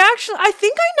interesting. I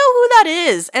think I know who that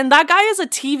is, and that guy is a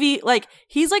TV, like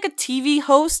he's like a TV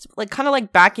host, like kind of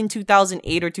like back in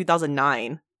 2008 or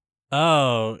 2009.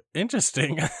 Oh,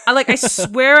 interesting. I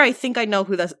swear I think I know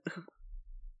who that's.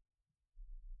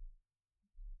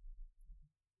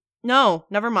 No,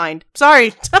 never mind.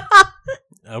 Sorry.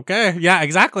 Okay, yeah,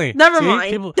 exactly. Never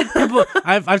mind. People,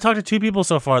 I've talked to two people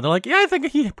so far. They're like, yeah, I think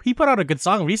he put out a good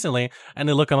song recently, and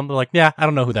they look him up. They're like, yeah, I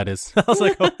don't know who that is. I was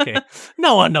like, okay,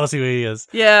 no one knows who he is.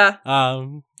 Yeah.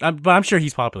 But I'm sure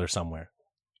he's popular somewhere.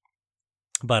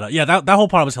 But yeah, that whole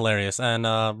part was hilarious,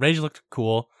 and Rage looked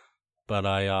cool. But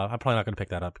I'm probably not going to pick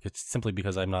that up, simply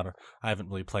because I haven't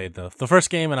really played the first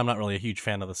game, and I'm not really a huge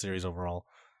fan of the series overall.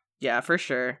 Yeah, for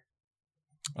sure.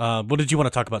 What did you want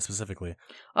to talk about specifically?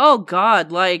 Oh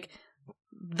God, like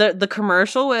the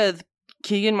commercial with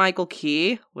Keegan-Michael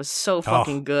Key was so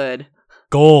fucking good.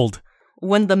 Gold.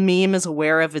 When the meme is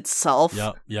aware of itself.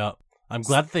 Yep. I'm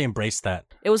glad that they embraced that.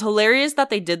 It was hilarious that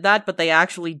they did that, but they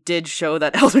actually did show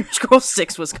that Elder Scrolls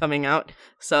 6 was coming out.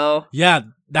 So yeah,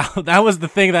 that was the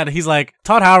thing that he's like.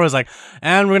 Todd Howard was like,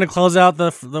 and we're gonna close out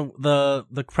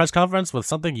the press conference with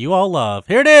something you all love.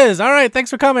 Here it is. All right, thanks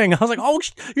for coming. I was like, oh,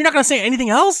 you're not gonna say anything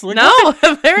else? Like, no,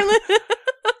 apparently.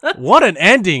 What an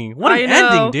ending! What an know.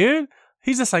 ending, dude.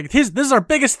 He's just like, this is our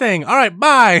biggest thing. All right,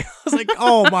 bye. I was like,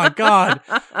 oh my God,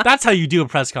 that's how you do a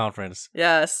press conference.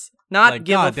 Yes. Not like,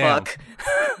 give a damn. fuck.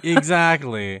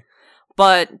 Exactly.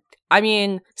 But, I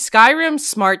mean, Skyrim Samsung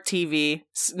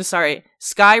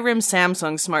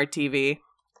Smart TV,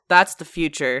 that's the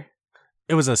future.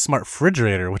 It was a smart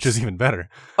refrigerator, which is even better.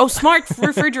 Oh, smart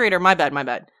refrigerator. My bad.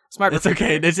 Smart It's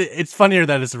refrigerator. okay. It's funnier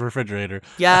that it's a refrigerator.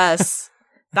 Yes.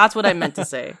 That's what I meant to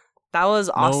say. That was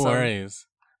awesome. No worries.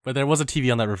 But there was a TV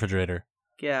on that refrigerator.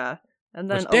 Yeah. And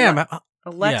then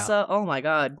Alexa, yeah. Oh my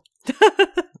God.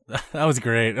 That was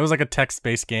great. It was like a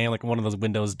text-based game, like one of those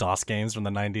Windows DOS games from the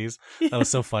 90s. That was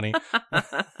so funny.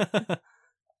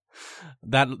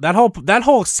 that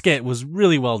whole skit was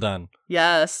really well done.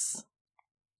 Yes.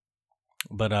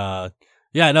 But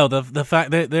yeah, no, the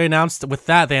fact they announced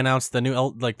the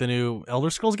new Elder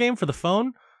Scrolls game for the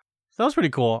phone. That was pretty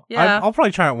cool. Yeah. I'll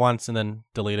probably try it once and then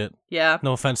delete it. Yeah.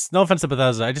 No offense to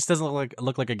Bethesda. It just doesn't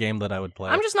look like a game that I would play.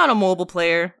 I'm just not a mobile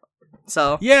player.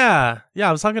 So yeah,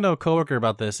 I was talking to a coworker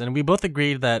about this, and we both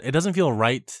agreed that it doesn't feel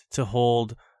right to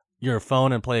hold your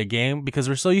phone and play a game, because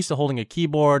we're so used to holding a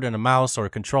keyboard and a mouse or a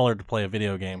controller to play a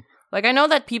video game. Like, I know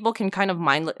that people can kind of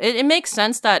mindless. It makes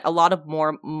sense that a lot of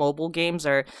more mobile games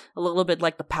are a little bit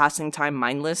like the passing time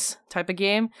mindless type of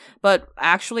game, but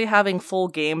actually having full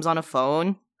games on a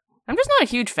phone, I'm just not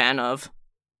a huge fan of.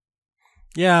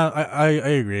 Yeah, I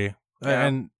agree. Yeah.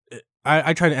 And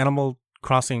I tried Animal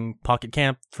Crossing Pocket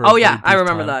Camp for Oh a yeah, very I brief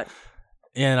remember time, that.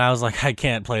 and I was like, I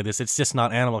can't play this. It's just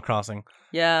not Animal Crossing.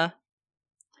 Yeah.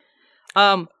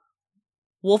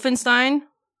 Wolfenstein.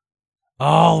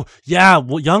 Oh yeah,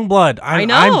 well, Youngblood. I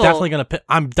know. I'm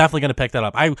definitely gonna pick that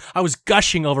up. I was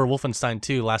gushing over Wolfenstein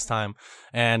 2 last time,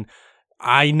 and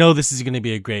I know this is gonna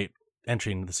be a great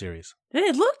entry into the series.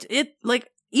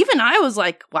 Even I was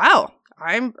like, wow,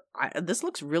 this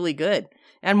looks really good,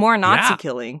 and more Nazi Yeah.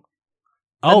 killing.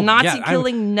 Oh, The Nazi yeah,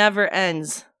 killing never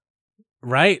ends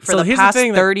right. for So the here's past the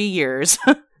thing 30 years.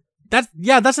 that's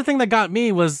the thing that got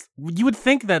me was you would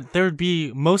think that there would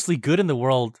be mostly good in the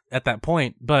world at that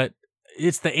point, but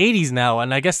it's the 80s now,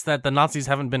 and I guess that the Nazis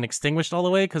haven't been extinguished all the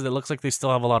way because it looks like they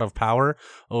still have a lot of power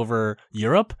over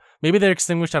Europe. Maybe they're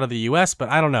extinguished out of the US, but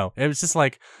I don't know. It was just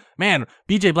like, man,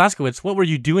 BJ Blazkowicz, what were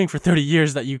you doing for 30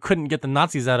 years that you couldn't get the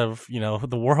Nazis out of,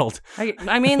 the world?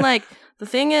 I mean, like, the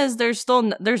thing is, there's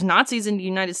Nazis in the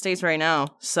United States right now,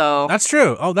 so That's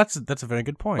true. Oh, that's a very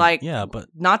good point. Like- yeah, but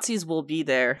Nazis will be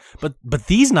there.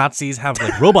 these Nazis have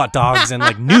like robot dogs and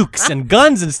like nukes and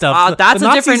guns and stuff. That's The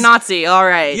a different Nazi. All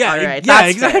right, Yeah, all right.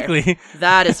 yeah, That's fair. exactly.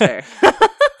 That is fair.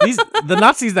 The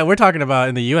Nazis that we're talking about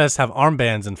in the U.S. have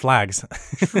armbands and flags,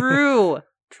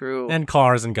 True. and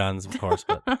cars and guns, of course.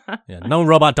 But yeah, no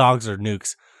robot dogs or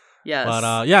nukes. Yes.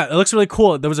 But yeah, it looks really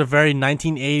cool. There was a very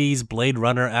 1980s Blade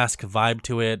Runner-esque vibe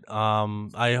to it.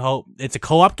 I hope it's a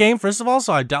co-op game first of all,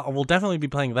 so I will definitely be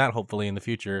playing that hopefully in the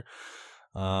future.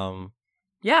 I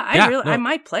no.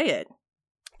 might play it.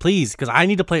 Please, because I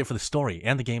need to play it for the story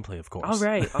and the gameplay, of course.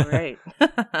 All right.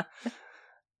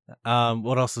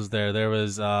 What else is there? There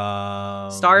was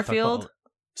Starfield.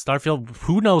 Starfield.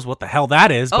 Who knows what the hell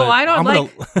that is? Oh, but I don't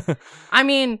gonna... I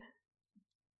mean,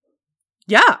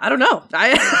 yeah, I don't know.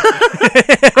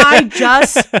 I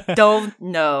just don't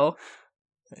know.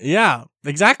 Yeah,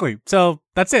 exactly. So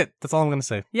that's it. That's all I'm gonna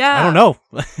say. Yeah, I don't know.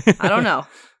 I don't know.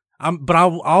 But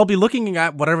I'll be looking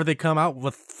at whatever they come out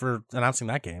with for announcing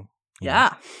that game.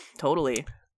 Yeah, totally.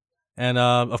 And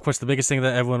of course, the biggest thing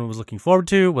that everyone was looking forward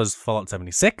to was Fallout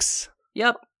 76.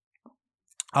 Yep.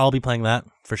 I'll be playing that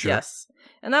for sure. Yes.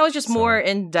 And that was just more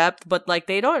in depth, but like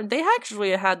they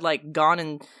actually had like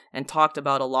gone and talked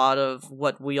about a lot of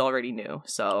what we already knew.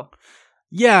 So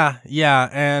Yeah,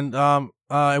 and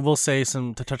I will say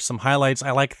to touch some highlights.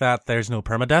 I like that there's no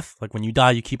permadeath. Like when you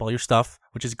die, you keep all your stuff,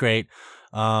 which is great.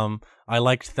 I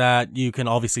liked that you can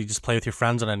obviously just play with your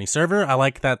friends on any server. I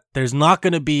like that there's not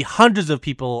going to be hundreds of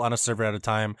people on a server at a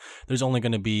time. There's only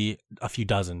going to be a few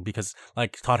dozen because,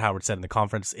 like Todd Howard said in the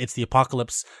conference, it's the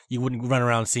apocalypse. You wouldn't run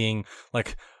around seeing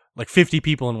like 50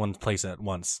 people in one place at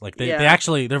once. Like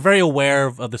they're very aware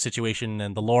of the situation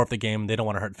and the lore of the game. They don't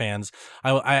want to hurt fans.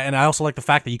 I also like the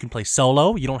fact that you can play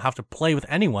solo. You don't have to play with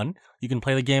anyone. You can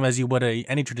play the game as you would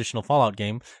any traditional Fallout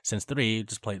game. Since 3,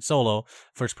 just play it solo,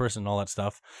 first person, all that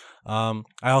stuff. I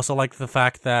also like the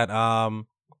fact that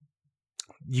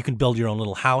you can build your own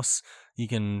little house. You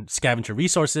can scavenge your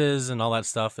resources and all that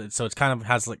stuff. So it kind of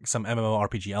has like some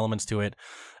MMORPG elements to it,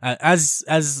 as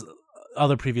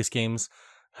other previous games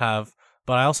have.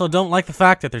 But I also don't like the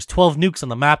fact that there's 12 nukes on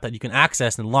the map that you can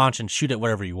access and launch and shoot at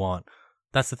wherever you want.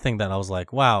 That's the thing that I was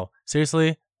like, wow,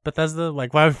 seriously? Bethesda?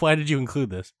 Like, why did you include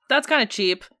this? that's kind of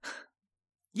cheap.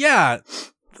 Yeah,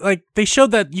 like they showed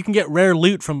that you can get rare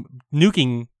loot from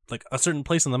nuking like a certain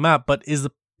place on the map, but is the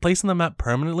place on the map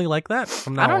permanently like that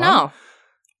from now on? I don't know.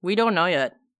 We don't know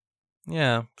yet.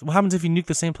 Yeah. What happens if you nuke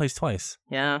the same place twice?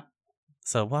 Yeah.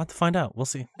 So we'll have to find out. We'll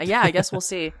see. Yeah, I guess we'll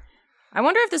see. I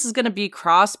wonder if this is going to be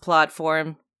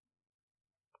cross-platform.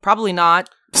 Probably not.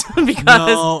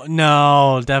 Because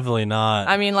No, definitely not.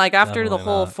 I mean, like after Definitely the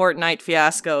whole not. Fortnite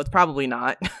fiasco, it's probably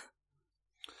not.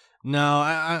 No,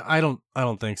 I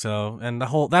don't think so. And that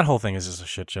whole thing is just a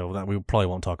shit show that we probably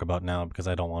won't talk about now because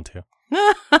I don't want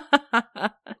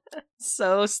to.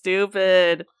 So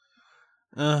stupid.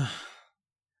 Uh,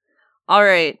 All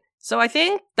right. So I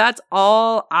think that's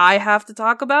all I have to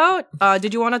talk about.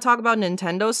 Did you want to talk about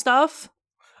Nintendo stuff?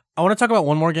 I want to talk about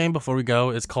one more game before we go.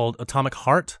 It's called Atomic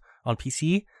Heart on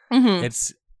PC. Mm-hmm.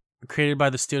 It's created by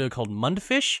the studio called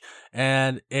Mundfish,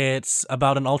 and it's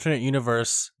about an alternate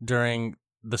universe during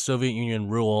the Soviet Union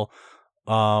rule.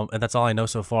 And that's all I know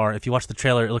so far. If you watch the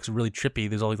trailer, it looks really trippy.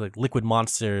 There's all these like liquid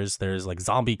monsters. There's like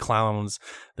zombie clowns.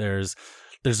 There's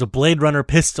a Blade Runner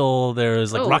pistol.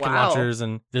 There's like rocket launchers,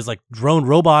 and there's like drone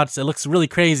robots. It looks really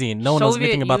crazy, and no one knows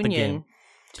anything about the game.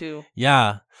 Too.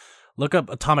 Yeah. Look up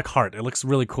Atomic Heart. It looks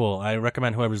really cool. I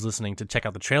recommend whoever's listening to check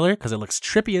out the trailer because it looks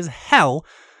trippy as hell.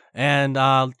 And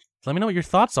let me know what your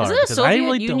thoughts are. Is it a because I Soviet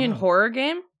really Union don't know. horror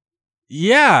game?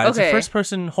 Yeah, it's a Okay.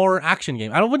 first-person horror action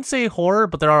game. I wouldn't say horror,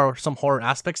 but there are some horror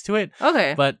aspects to it.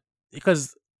 Okay. But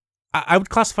because I would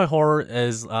classify horror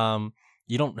as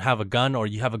you don't have a gun or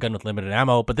you have a gun with limited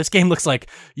ammo, but this game looks like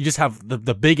you just have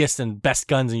the biggest and best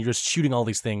guns and you're just shooting all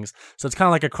these things. So it's kind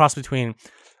of like a cross between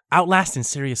Outlast and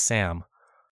Serious Sam.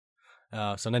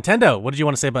 So Nintendo, what did you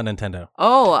want to say about Nintendo?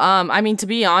 Oh, I mean, to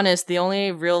be honest, the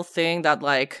only real thing that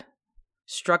like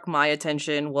struck my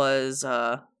attention was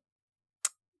the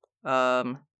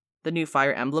new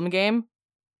Fire Emblem game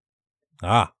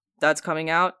Ah, that's coming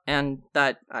out, and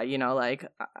that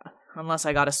unless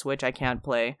I got a Switch, I can't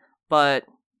play. But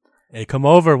hey, come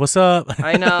over. What's up?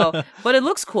 I know, but it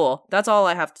looks cool. That's all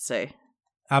I have to say.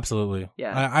 Absolutely.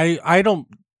 Yeah.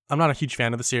 I'm not a huge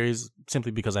fan of the series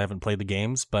simply because I haven't played the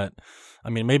games, but I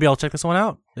mean, maybe I'll check this one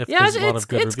out if Yeah, there's a lot of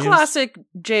good it's reviews. classic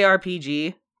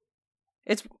JRPG.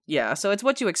 So it's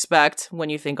what you expect when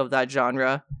you think of that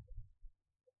genre,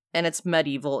 and it's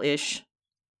medieval-ish.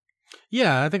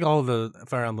 Yeah, I think all of the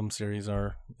Fire Emblem series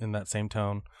are in that same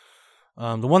tone.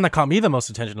 The one that caught me the most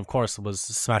attention, of course, was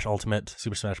Smash Ultimate,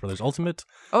 Super Smash Bros. Ultimate.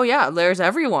 Oh yeah, there's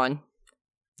everyone.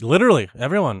 Literally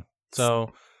everyone.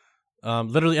 So,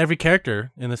 literally every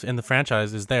character in the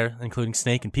franchise is there, including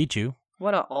Snake and Pichu.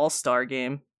 What an all-star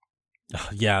game.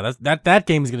 Yeah, that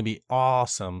game is gonna be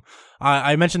awesome.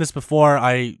 I mentioned this before.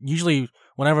 I usually,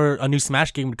 whenever a new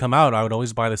Smash game would come out, I would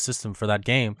always buy the system for that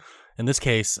game. In this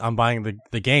case, I'm buying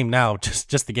the game now,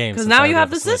 just the game. Because since now I you already have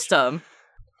the Switch. system.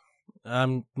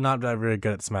 I'm not that very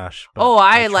good at Smash. But Oh,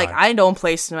 I try. don't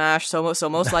play Smash, so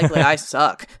most likely I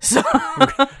suck. So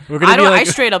We're gonna be I like,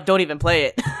 straight up don't even play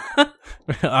it.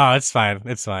 oh, it's fine.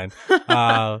 It's fine.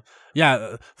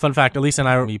 Yeah. Fun fact: Elise and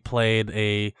I we played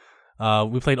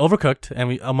Overcooked, and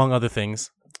we among other things.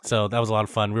 So that was a lot of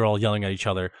fun. We were all yelling at each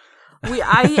other.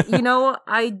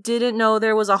 I didn't know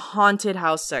there was a haunted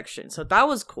house section, so that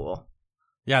was cool.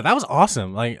 Yeah, that was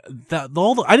awesome. Like I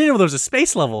didn't know there was a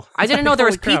space level. I didn't know there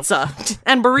was Holy crap. pizza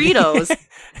and burritos.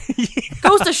 Yeah.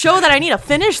 Goes to show that I need to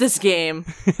finish this game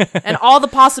and all the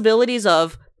possibilities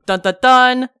of dun dun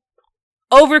dun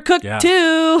Overcooked Yeah.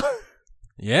 2.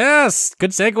 Yes,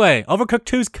 good segue. Overcooked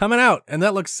 2's coming out, and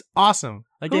that looks awesome.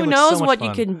 That game Who looks so knows much what fun.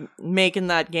 you can make in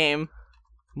that game?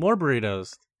 More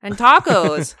burritos. And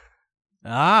tacos.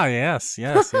 Ah, yes.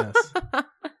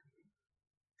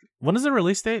 When is the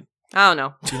release date? I don't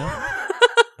know. Do you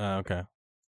know? Okay.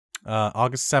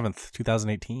 August 7th,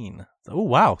 2018. Oh,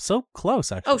 wow. So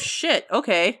close, actually. Oh shit.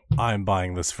 Okay. I'm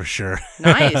buying this for sure.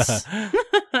 Nice.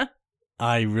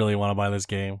 I really want to buy this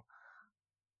game.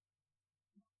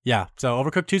 Yeah, so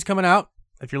Overcooked 2's coming out.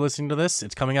 If you're listening to this,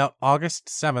 it's coming out August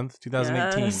 7th,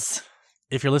 2018. Yes.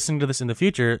 If you're listening to this in the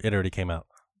future, it already came out.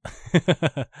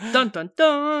 Dun dun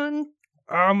dun.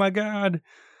 Oh my god.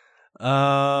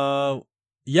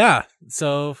 Yeah,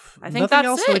 so I think nothing that's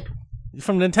else it.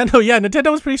 from Nintendo. Yeah,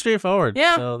 Nintendo was pretty straightforward.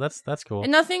 Yeah. So that's cool.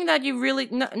 And nothing that you really,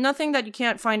 nothing that you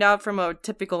can't find out from a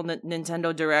typical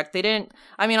Nintendo Direct. They didn't.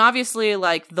 I mean, obviously,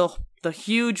 like the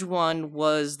huge one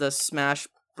was the Smash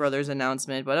Brothers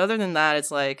announcement, but other than that,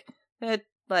 it's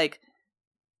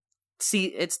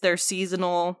it's their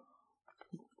seasonal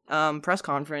press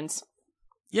conference.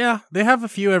 Yeah, they have a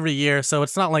few every year, so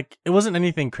it's not like it wasn't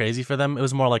anything crazy for them. It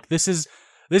was more like this is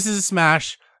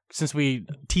Smash since we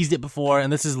teased it before,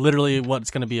 and this is literally what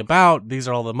it's going to be about. These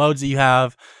are all the modes that you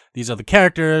have. These are the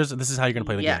characters. This is how you're going to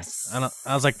play the Yes. game. And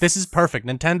I was like, this is perfect.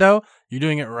 Nintendo, you're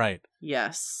doing it right.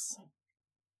 Yes.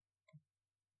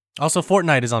 Also,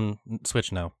 Fortnite is on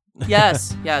Switch now.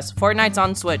 Yes. Fortnite's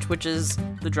on Switch, which is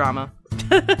the drama.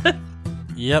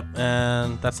 Yep,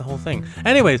 and that's the whole thing.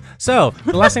 Anyways, so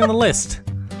the last thing on the list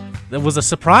that was a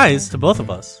surprise to both of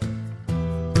us.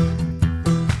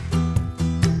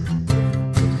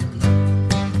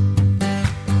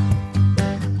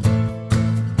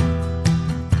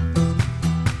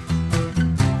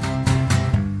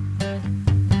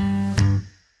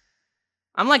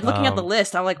 I'm like looking at the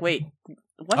list. I'm like, wait,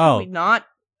 what Oh. have we not?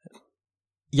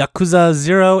 Yakuza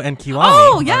 0 and Kiwami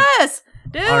Oh yes,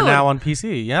 dude. are now on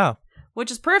PC. Yeah. Which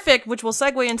is perfect. Which will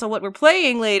segue into what we're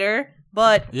playing later.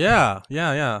 But Yeah.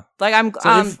 like,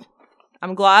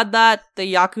 I'm glad that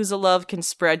the Yakuza love can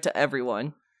spread to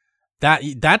everyone. That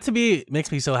to me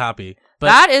makes me so happy. But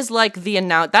That is like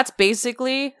That's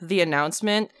basically the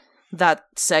announcement that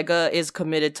Sega is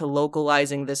committed to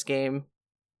localizing this game,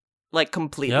 like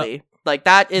completely. Yep. Like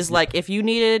that is like if you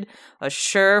needed a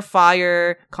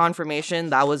surefire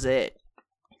confirmation, that was it.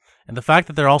 and the fact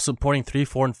that they're also porting 3,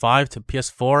 4, and 5 to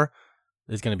PS4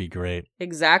 is going to be great.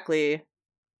 Exactly.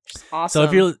 Just awesome.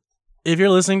 So if you're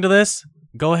listening to this,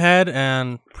 go ahead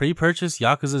and pre-purchase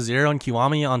Yakuza 0 and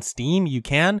Kiwami on Steam. You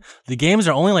can. The games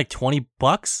are only like $20,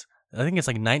 I think it's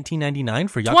like $19.99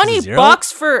 for Yakuza 20 0.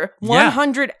 bucks for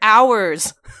 100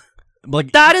 hours.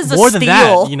 Like That is a more steal. than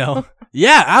that, you know.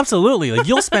 Yeah, absolutely. Like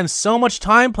you'll spend so much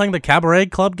time playing the Cabaret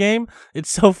Club game. It's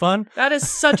so fun. That is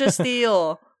such a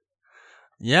steal.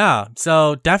 Yeah,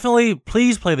 so definitely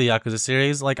please play the Yakuza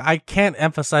series. Like I can't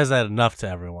emphasize that enough to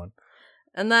everyone.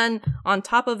 And then on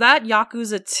top of that,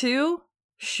 Yakuza 2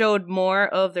 showed more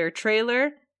of their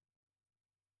trailer.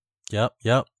 Yep.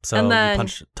 So And then- you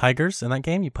punch tigers in that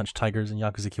game. You punch tigers in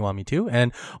Yakuza Kiwami 2.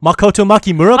 And Makoto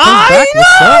Makimura comes back.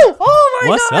 What's up? Oh my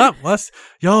What's god! up?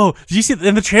 Yo, did you see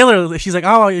in the trailer? She's like,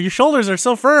 "Oh, your shoulders are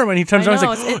so firm," and he turns I around,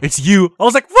 know, and he's like, "It's you." I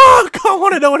was like, "Fuck! I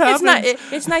want to know what It's happened."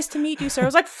 it's nice to meet you, sir. I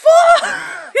was like, fuck!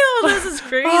 Yo, this is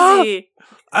crazy.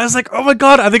 I was like, "Oh my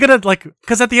god, are they gonna like?"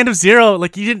 Because at the end of Zero,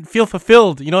 like you didn't feel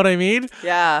fulfilled. You know what I mean?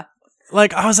 Yeah.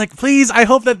 Like I was like, "Please, I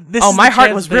hope that this." Oh, is my the heart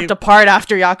chance was they- ripped apart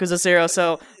after Yakuza 0,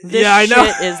 so this Yeah, I know.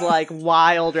 shit is like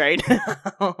wild right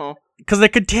now. Because they're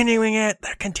continuing it.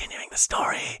 They're continuing the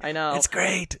story. I know. It's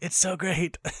great. It's so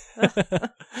great.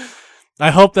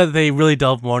 I hope that they really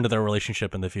delve more into their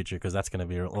relationship in the future because that's going to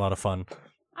be a lot of fun.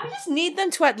 I just need them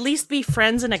to at least be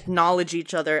friends and acknowledge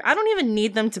each other. I don't even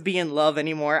need them to be in love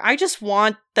anymore. I just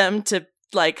want them to,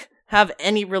 like, have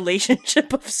any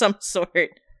relationship of some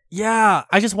sort. Yeah,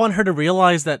 I just want her to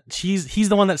realize that he's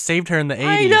the one that saved her in the 80s.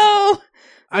 I know!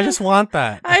 I just want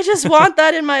that. I just want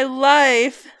that in my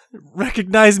life.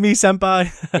 Recognize me,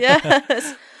 senpai.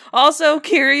 Yes. Also,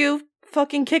 Kiryu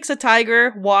fucking kicks a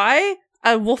tiger. Why?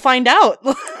 We'll find out.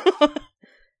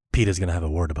 Peter's going to have a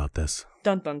word about this.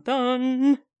 Dun dun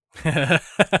dun. But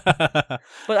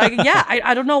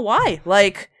I don't know why.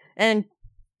 Like, and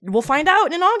we'll find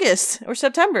out in August or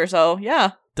September. So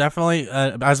yeah. Definitely,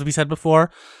 as we said before,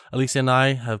 Alicia and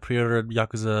I have pre-ordered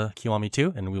Yakuza Kiwami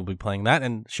 2, and we'll be playing that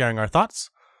and sharing our thoughts.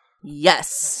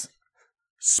 Yes.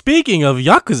 Speaking of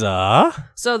Yakuza...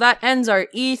 So that ends our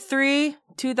E3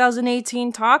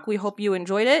 2018 talk. We hope you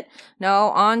enjoyed it.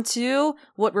 Now on to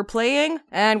what we're playing,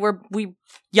 and we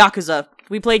Yakuza.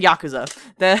 We played Yakuza.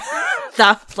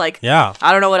 That's like, Yeah.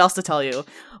 I don't know what else to tell you.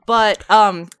 But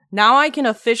now I can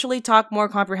officially talk more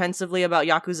comprehensively about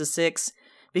Yakuza 6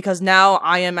 because now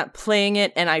I am playing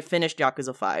it and I finished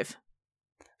Yakuza 5.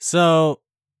 So,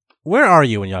 where are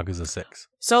you in Yakuza 6?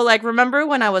 So like, remember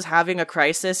when I was having a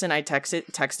crisis and I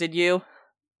texted you?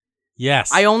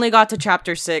 Yes. I only got to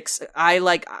chapter 6.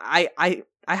 I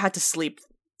had to sleep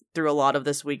through a lot of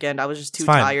this weekend. I was just too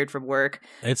tired from work.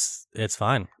 It's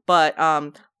fine. But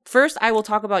first I will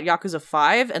talk about Yakuza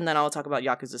 5 and then I'll talk about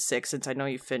Yakuza 6 since I know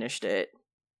you finished it.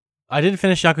 I didn't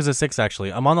finish Yakuza 6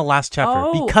 actually. I'm on the last chapter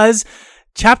Oh. because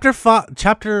chapter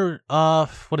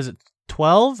what is it?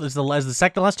 12 is the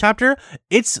second to last chapter.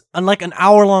 It's like an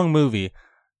hour-long movie.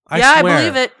 I swear. I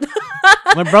believe it.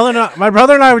 My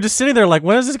brother and I were just sitting there like,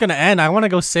 when is this going to end? I want to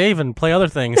go save and play other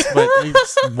things, but it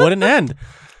just wouldn't end.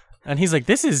 And he's like,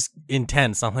 this is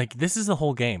intense. I'm like, this is the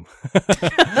whole game.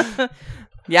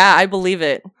 Yeah, I believe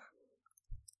it.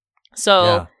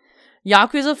 So,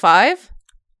 Yakuza 5,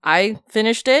 I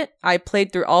finished it. I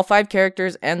played through all 5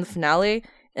 characters and the finale,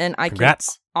 and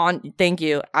Congrats. Thank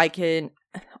you. I can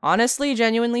honestly,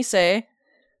 genuinely say,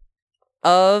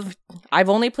 I've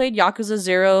only played Yakuza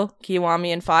 0,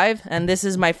 Kiwami, and 5, and this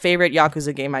is my favorite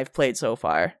Yakuza game I've played so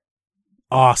far.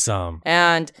 Awesome.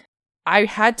 And I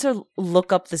had to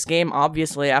look up this game,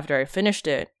 obviously, after I finished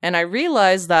it, and I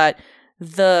realized that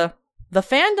the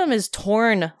fandom is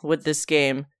torn with this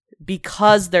game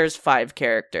because there's 5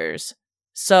 characters.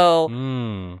 So,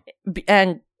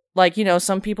 and, like, you know,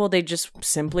 some people, they just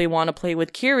simply want to play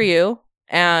with Kiryu,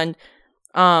 and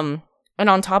on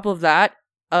top of that,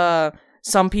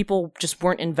 some people just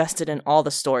weren't invested in all the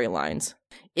storylines.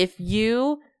 If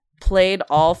you played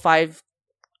all 5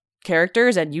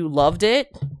 characters and you loved it,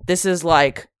 this is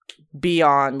like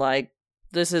beyond, like,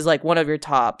 this is like one of your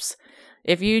tops.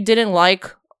 If you didn't like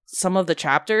some of the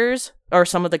chapters or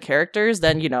some of the characters,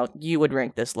 then, you know, you would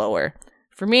rank this lower.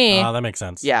 For me, that makes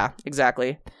sense. yeah,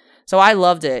 exactly. So I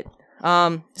loved it.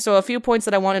 So a few points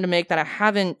that I wanted to make that I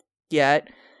haven't yet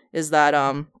is that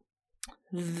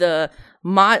without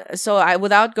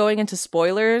going into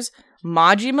spoilers,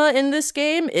 Majima in this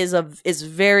game is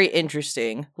very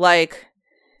interesting. Like,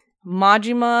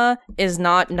 Majima is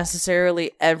not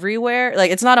necessarily everywhere.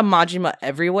 Like, it's not a Majima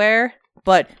everywhere,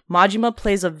 but Majima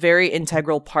plays a very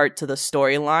integral part to the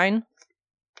storyline.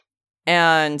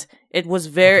 And it was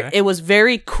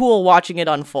very cool watching it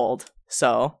unfold.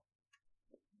 So,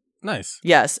 nice.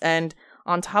 yes, and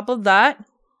on top of that,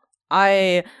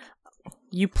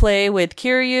 you play with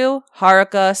Kiryu,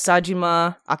 Haruka,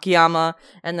 Sajima, Akiyama,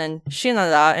 and then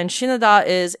Shinada. And Shinada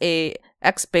is a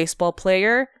ex-baseball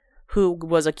player who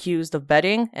was accused of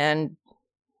betting, and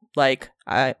like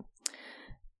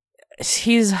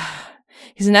he's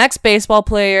an ex-baseball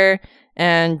player,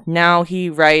 and now he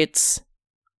writes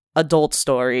adult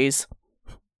stories.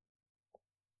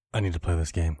 I need to play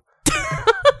this game.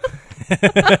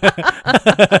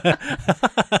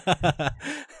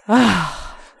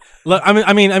 Look,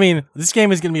 I mean, this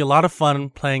game is going to be a lot of fun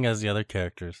playing as the other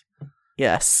characters.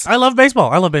 Yes. I love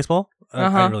baseball.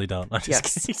 I really don't. I'm just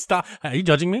Yes. kidding. Stop. Are you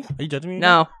judging me?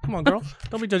 No. Come on, girl.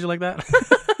 Don't be judging like that.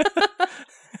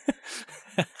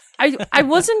 I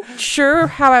wasn't sure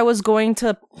how I was going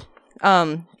to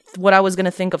what I was going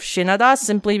to think of Shinada,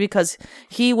 simply because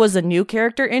he was a new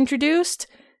character introduced,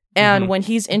 and when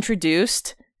he's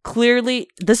introduced, clearly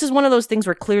this is one of those things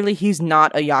where clearly he's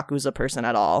not a Yakuza person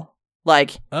at all.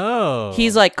 Like,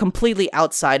 he's like completely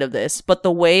outside of this. But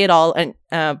the way it all, and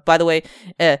by the way,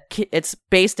 it's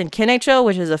based in Kinecho,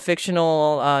 which is a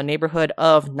fictional neighborhood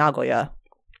of Nagoya.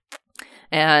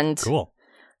 And cool.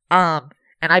 And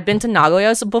I've been to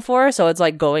Nagoya before, so it's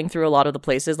like going through a lot of the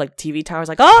places, like TV towers,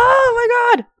 like,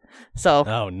 oh my god! So,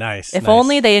 oh, nice. If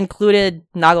only they included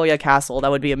Nagoya Castle,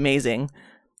 that would be amazing.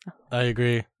 I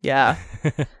agree. Yeah.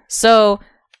 So,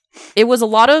 it was a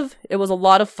lot of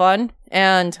fun,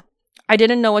 and I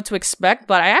didn't know what to expect,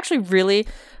 but I actually really...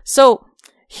 So,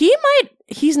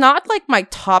 he's not like my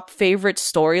top favorite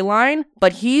storyline,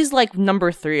 but he's like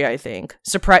number 3, I think.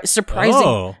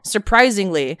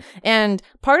 Surprisingly. And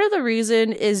part of the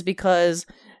reason is because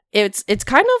it's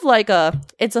kind of like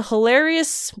it's a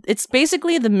hilarious... It's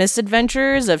basically the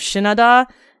misadventures of Shinada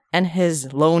and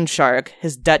his loan shark,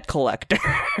 his debt collector.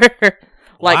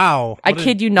 Like, wow. I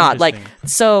kid you not. Like,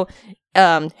 so,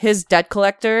 his debt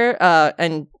collector,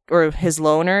 or his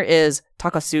loaner is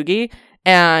Takasugi,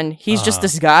 and he's just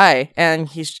this guy, and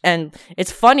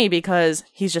it's funny because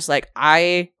he's just like,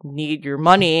 I need your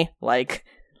money, like,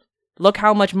 look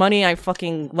how much money I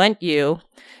fucking lent you.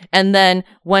 And then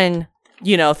when,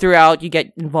 throughout you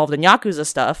get involved in Yakuza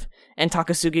stuff, and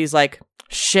Takasugi's like,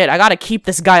 shit, I gotta keep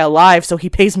this guy alive so he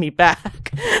pays me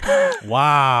back.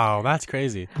 Wow, that's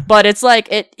crazy. But it's like,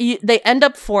 they end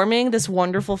up forming this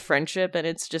wonderful friendship, and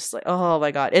it's just like, oh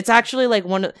my god. It's actually like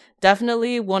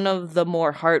definitely one of the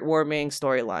more heartwarming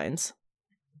storylines.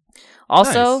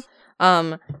 Also,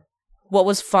 nice. What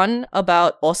was fun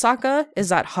about Osaka is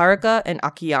that Haruka and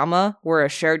Akiyama were a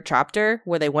shared chapter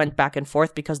where they went back and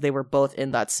forth because they were both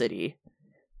in that city.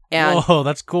 And, whoa,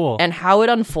 that's cool. And how it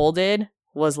unfolded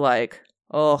was like,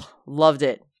 oh, loved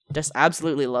it. Just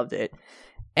absolutely loved it.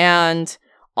 And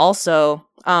also,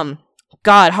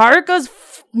 God, Haruka's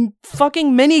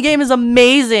fucking minigame is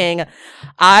amazing.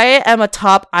 I am a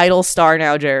top idol star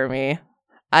now, Jeremy.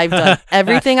 I've done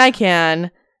everything I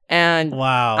can, and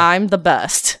wow, I'm the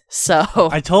best. So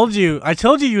I told you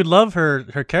you'd love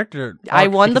her character. I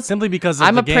won simply because of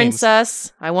I'm the a games.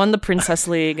 Princess. I won the Princess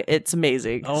League. It's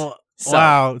amazing. Oh. So,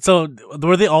 wow. So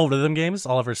were they all rhythm games?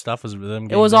 All of her stuff was rhythm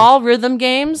games? It was all rhythm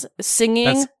games,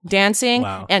 singing, dancing,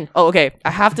 wow. And okay, I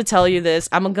have to tell you this.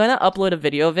 I'm gonna upload a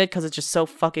video of it because it's just so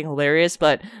fucking hilarious,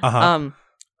 but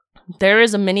there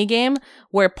is a mini game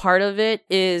where part of it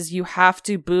is you have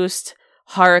to boost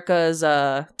Haruka's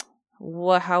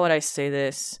how would I say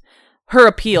this? Her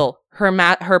appeal,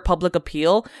 her public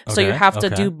appeal. Okay, so you have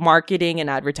to do marketing and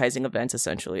advertising events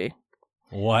essentially.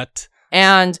 What?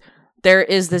 And there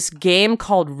is this game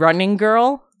called Running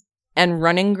Girl, and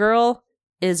Running Girl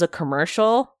is a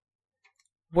commercial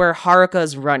where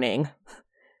Haruka's running.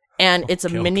 And it's a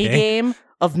mini game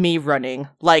of me running.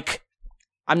 Like,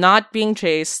 I'm not being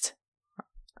chased.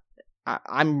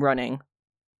 I'm running.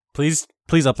 Please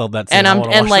upload that.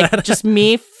 And like that. Just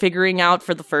me figuring out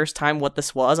for the first time what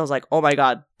this was. I was like, oh my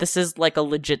god, this is like a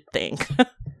legit thing.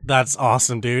 That's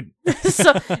awesome, dude.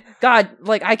 So, God,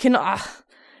 like I can.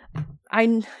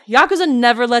 Yakuza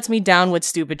never lets me down with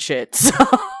stupid shit. So.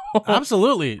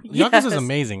 Absolutely, Yakuza is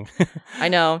amazing. I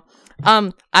know.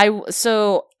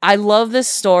 I love this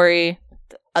story.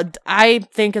 I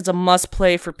think it's a must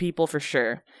play for people for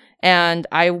sure.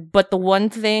 But the one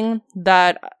thing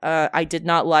that I did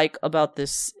not like about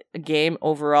this game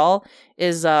overall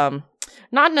is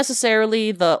not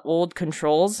necessarily the old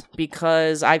controls,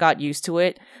 because I got used to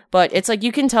it, but it's like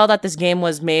you can tell that this game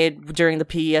was made during the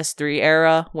PS3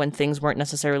 era when things weren't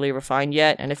necessarily refined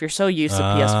yet, and if you're so used to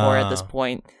PS4 at this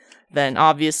point, then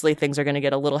obviously things are going to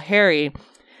get a little hairy.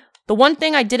 The one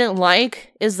thing I didn't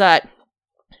like is that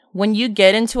when you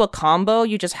get into a combo,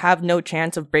 you just have no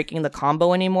chance of breaking the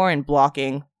combo anymore and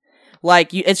blocking.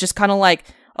 Like, it's just kind of like,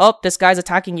 oh, this guy's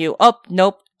attacking you. Oh,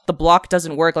 nope. The block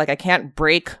doesn't work. Like, I can't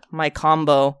break my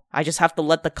combo. I just have to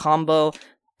let the combo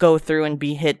go through and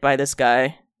be hit by this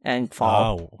guy and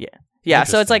fall. Oh. Yeah. Yeah,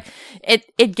 so it's like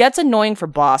it gets annoying for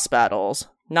boss battles,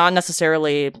 not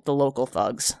necessarily the local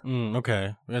thugs.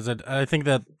 Okay, because I think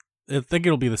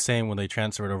it'll be the same when they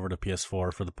transfer it over to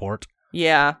PS4 for the port.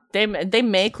 Yeah, they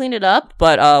may clean it up,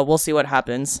 but we'll see what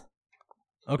happens.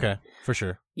 Okay, for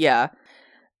sure. Yeah,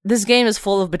 this game is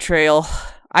full of betrayal.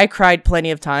 I cried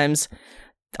plenty of times.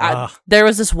 There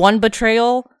was this one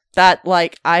betrayal that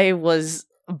like I was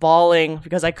bawling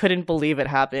because I couldn't believe it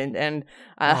happened, and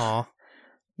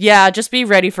yeah, just be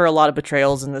ready for a lot of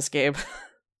betrayals in this game.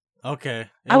 Okay,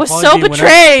 I was so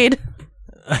betrayed.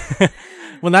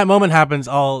 When that moment happens,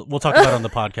 we'll talk about it on the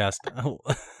podcast. I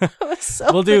was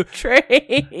so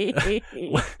betrayed.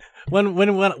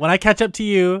 When I catch up to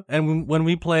you, and when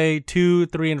we play 2,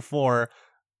 3, and 4,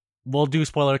 we'll do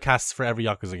spoiler casts for every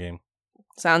Yakuza game.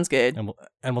 Sounds good.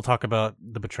 And we'll talk about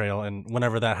the betrayal, and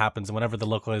whenever that happens, and whenever the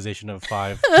localization of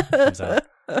 5 comes out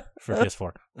for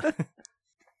PS4.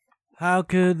 How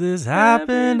could this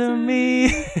happen to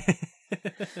me?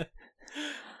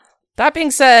 That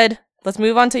being said, let's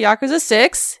move on to Yakuza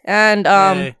 6.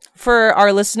 And for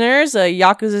our listeners,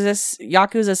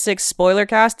 Yakuza 6 spoiler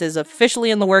cast is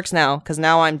officially in the works now, because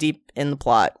now I'm deep in the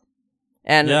plot.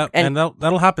 And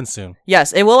that'll happen soon.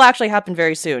 Yes, it will actually happen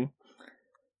very soon.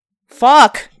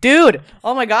 Fuck, dude!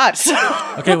 Oh my god.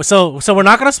 Okay, so we're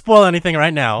not gonna spoil anything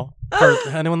right now for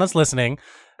anyone that's listening.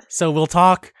 So we'll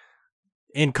talk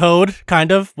in code,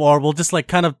 kind of, or we'll just like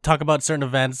kind of talk about certain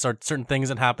events or certain things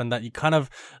that happen that you kind of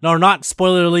are not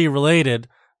spoilerly related,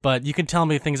 but you can tell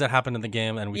me things that happened in the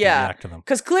game and we can react to them.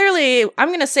 Because clearly I'm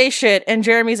gonna say shit and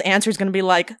Jeremy's answer is gonna be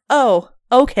like, "Oh,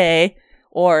 okay."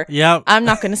 Or I'm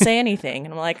not going to say anything.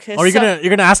 And I'm like, or you're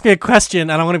gonna ask me a question,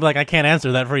 and I'm gonna be like, I can't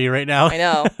answer that for you right now. I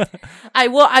know.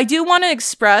 I do want to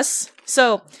express.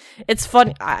 So it's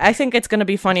funny. I think it's gonna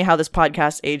be funny how this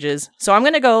podcast ages. So I'm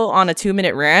gonna go on a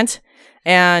 2-minute rant,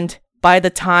 and by the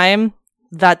time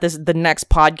that the next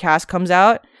podcast comes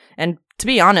out, and to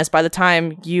be honest, by the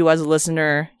time you as a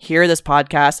listener hear this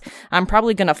podcast, I'm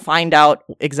probably gonna find out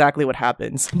exactly what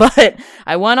happens. But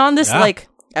I went on this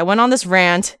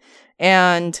rant.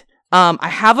 And I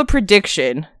have a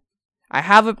prediction. I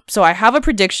have a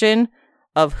prediction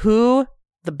of who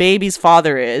the baby's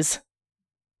father is.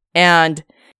 And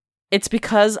it's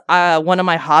because one of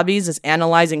my hobbies is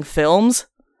analyzing films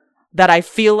that I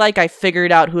feel like I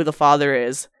figured out who the father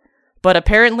is. But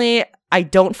apparently I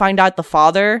don't find out the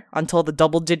father until the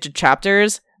double-digit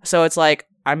chapters. So it's like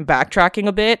I'm backtracking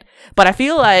a bit. But I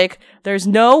feel like there's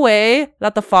no way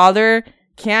that the father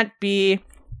can't be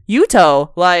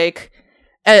Yuto, like,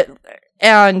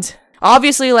 and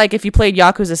obviously, like, if you played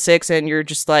Yakuza 6 and you're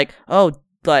just like, oh,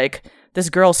 like, this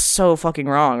girl's so fucking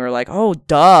wrong, or like, oh,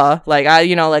 duh, like, I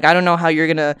don't know how you're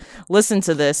gonna listen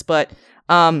to this, but,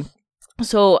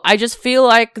 so I just feel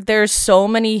like there's so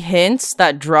many hints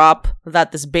that drop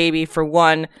that this baby, for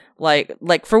one,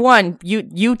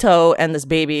 Yuto and this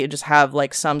baby just have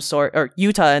like some sort, or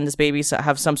Yuta and this baby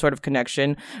have some sort of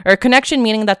connection, or connection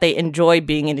meaning that they enjoy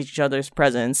being in each other's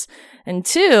presence. And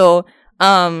 2,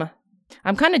 I'm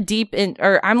kind of deep in,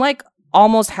 or I'm like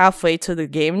almost halfway to the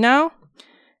game now.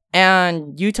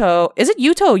 And Yuto, is it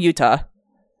Yuto or Yuta?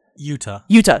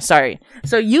 Yuta, sorry.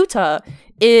 So Yuta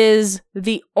is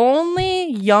the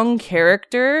only young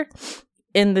character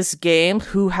in this game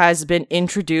who has been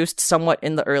introduced somewhat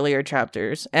in the earlier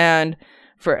chapters. And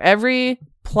for every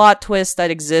plot twist that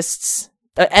exists,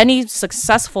 any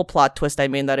successful plot twist,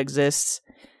 that exists,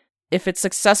 if it's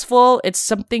successful, it's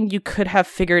something you could have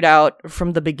figured out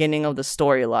from the beginning of the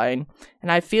storyline.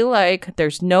 And I feel like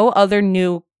there's no other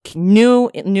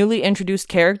newly introduced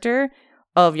character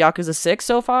of Yakuza 6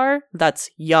 so far that's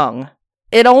young.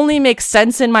 It only makes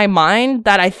sense in my mind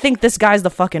that I think this guy's the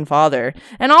fucking father.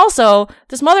 And also,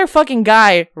 this motherfucking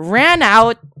guy ran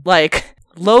out, like,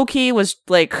 low-key was,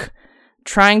 like,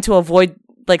 trying to avoid,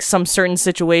 like, some certain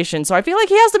situation. So I feel like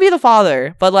he has to be the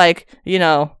father. But, like,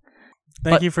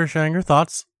 Thank you for sharing your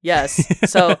thoughts.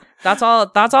 Yes. So that's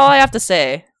all I have to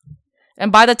say.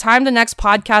 And by the time the next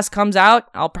podcast comes out,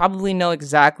 I'll probably know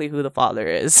exactly who the father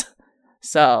is.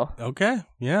 So. Okay,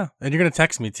 yeah. And you're going to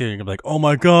text me too. You're going to be like, oh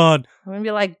my god. I'm going to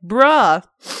be like, bruh.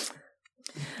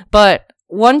 But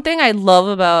one thing I love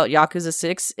about Yakuza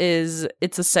 6 is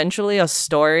it's essentially a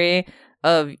story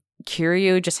of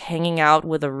Kiryu just hanging out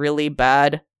with a really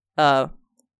bad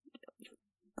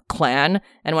clan.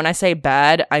 And when I say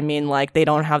bad, I mean like they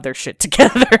don't have their shit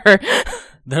together.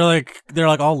 They're like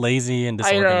all lazy and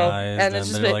disorganized. And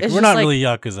they're like, we're not really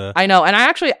Yakuza. I know. And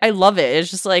I love it. It's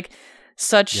just like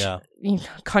such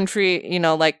country,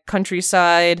 like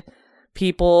countryside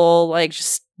people, like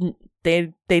just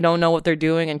they don't know what they're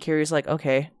doing, and Kiryu's like,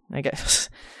 okay, I guess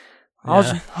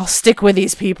I'll stick with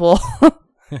these people.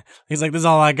 He's like, this is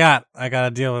all I got. I gotta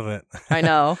deal with it. I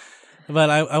know. But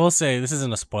I will say, this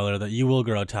isn't a spoiler, that you will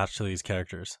grow attached to these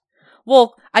characters.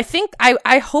 Well, I think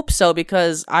I hope so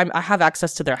because I have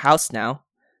access to their house now,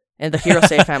 and the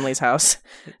Hirose family's house.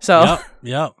 So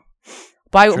Yep.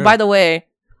 By the way,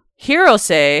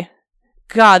 Hirose,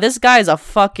 God, this guy's a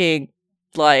fucking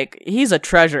he's a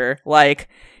treasure. Like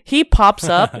he pops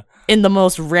up in the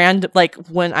most random, like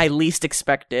when I least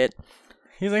expect it.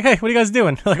 He's like, hey, what are you guys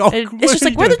doing? Like, oh, it's just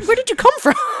like, where did you come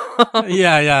from?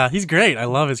 Yeah, he's great. I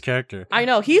love his character. I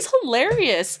know, he's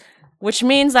hilarious, which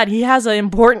means that he has an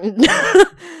important.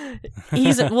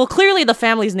 Clearly the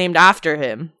family's named after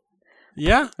him.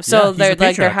 Yeah. So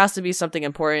there has to be something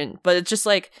important, but it's just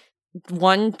like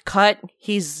one cut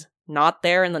he's not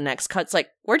there, and the next cut's like,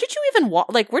 where did you even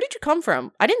walk? Like, where did you come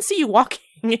from? I didn't see you walking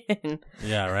in.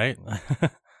 Yeah, right.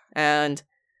 And,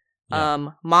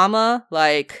 Mama,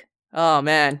 like, oh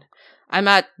man, I'm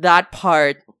at that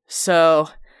part. So,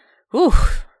 whew.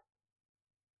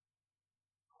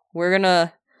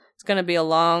 It's gonna be a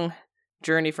long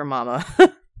journey for Mama.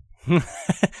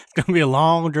 It's gonna be a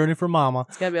long journey for Mama.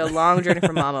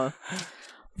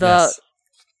 Yes.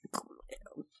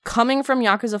 Coming from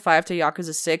Yakuza 5 to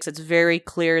Yakuza 6, it's very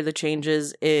clear the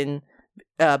changes in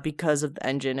because of the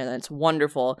engine, and it's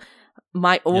wonderful.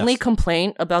 My only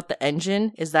complaint about the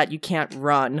engine is that you can't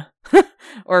run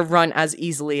or run as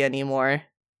easily anymore.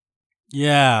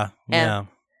 Yeah. And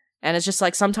it's just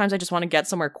like sometimes I just want to get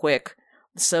somewhere quick.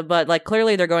 So, but like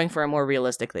clearly they're going for a more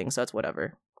realistic thing, so it's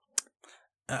whatever.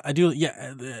 I do,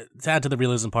 to add to the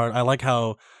realism part, I like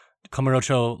how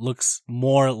Kamurocho looks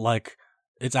more like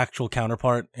its actual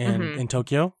counterpart in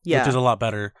Tokyo, which is a lot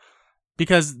better.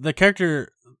 Because the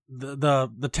character,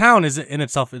 the town is in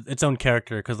itself its own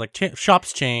character, because like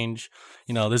shops change,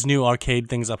 there's new arcade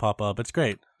things that pop up. It's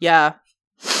great. Yeah.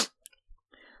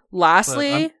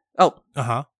 Lastly,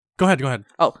 Go ahead.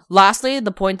 Oh, lastly,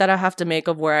 the point that I have to make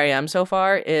of where I am so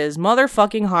far is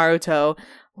motherfucking Haruto.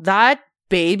 That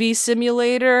baby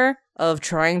simulator of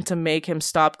trying to make him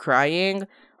stop crying.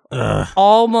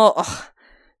 Almost.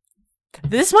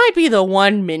 This might be the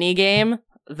one mini game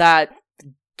that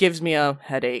gives me a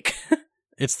headache.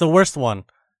 It's the worst one.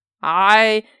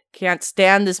 I can't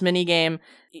stand this mini game.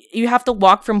 You have to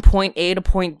walk from point A to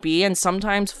point B, and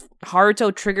sometimes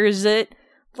Haruto triggers it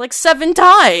like 7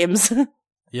 times.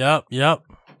 Yep.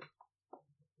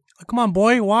 Come on,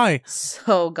 boy. Why?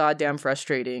 So goddamn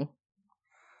frustrating.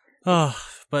 Oh,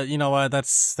 but you know what?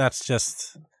 That's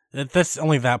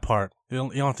only that part. You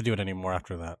don't have to do it anymore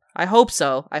after that. I hope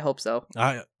so.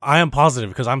 I am positive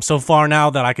because I'm so far now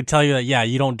that I could tell you that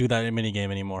you don't do that in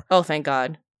minigame anymore. Oh, thank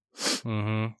God.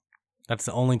 Mm-hmm. That's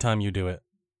the only time you do it.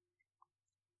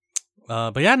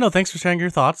 But thanks for sharing your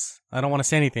thoughts. I don't want to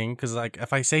say anything because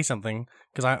if I say something,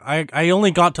 because I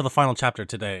only got to the final chapter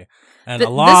today, and a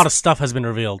lot of stuff has been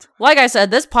revealed. Like I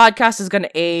said, this podcast is going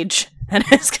to age, and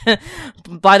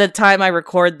by the time I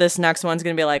record this next one's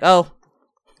going to be like, oh,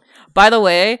 by the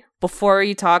way, before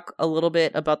you talk a little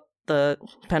bit about the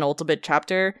penultimate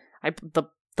chapter,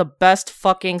 the best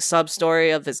fucking sub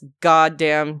story of this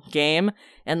goddamn game,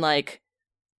 and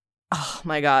oh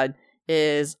my god,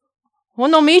 is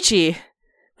Onomichi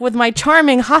with my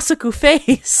charming Hasaku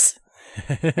face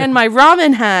and my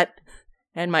ramen hat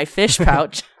and my fish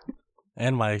pouch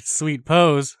and my sweet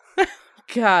pose.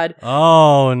 God.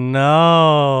 Oh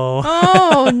no.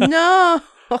 Oh no.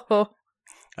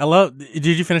 Did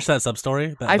you finish that sub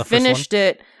story? I finished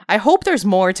it. I hope there's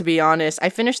more, to be honest. I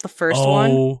finished the first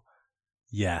one. Oh,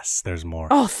 yes, there's more.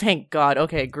 Oh, thank God.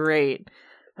 Okay, great.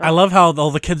 I love how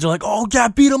all the kids are like, oh yeah,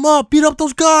 beat up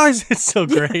those guys. It's so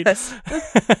great. Yes.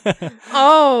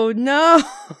 Oh no.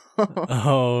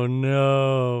 Oh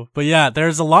no. But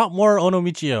there's a lot more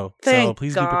Onomichio. So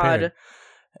please be prepared.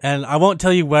 And I won't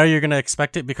tell you where you're going to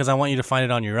expect it because I want you to find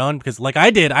it on your own. Because like I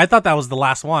did, I thought that was the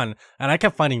last one. And I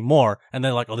kept finding more. And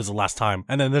then oh, this is the last time.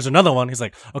 And then there's another one. He's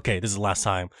like, okay, this is the last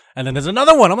time. And then there's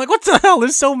another one. I'm like, what the hell?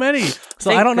 There's so many.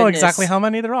 So I don't know exactly how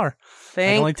many there are. I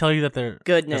can only tell you that there's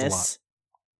a lot.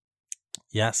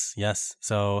 Yes.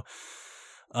 So,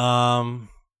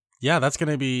 that's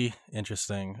going to be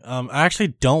interesting. I actually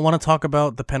don't want to talk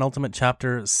about the penultimate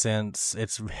chapter since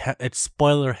it's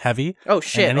spoiler heavy. Oh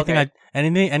shit!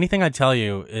 Anything I tell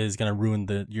you is going to ruin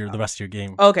the rest of your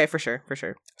game. Okay, for sure.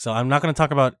 So I'm not going to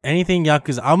talk about anything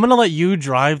Yakuza. I'm going to let you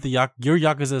drive your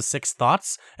Yakuza 6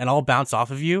 thoughts, and I'll bounce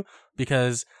off of you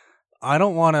because I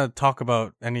don't want to talk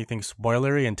about anything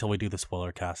spoilery until we do the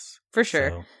spoiler cast. For sure.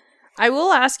 So, I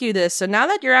will ask you this. So now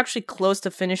that you're actually close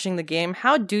to finishing the game,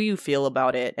 how do you feel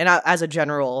about it? And as a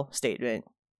general statement.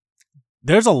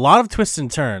 There's a lot of twists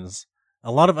and turns.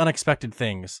 A lot of unexpected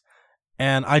things.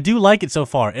 And I do like it so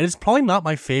far. It is probably not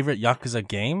my favorite Yakuza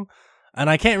game. And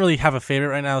I can't really have a favorite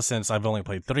right now since I've only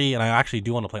played 3, and I actually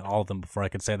do want to play all of them before I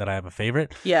could say that I have a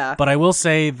favorite. Yeah. But I will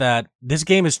say that this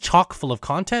game is chock full of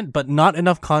content, but not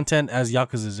enough content as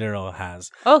Yakuza 0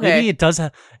 has. Okay. Maybe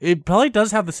it probably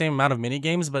does have the same amount of mini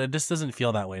games, but it just doesn't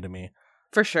feel that way to me.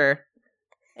 For sure.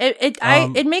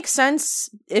 It makes sense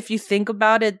if you think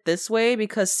about it this way,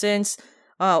 because since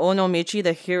Onomichi,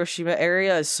 the Hiroshima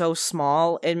area, is so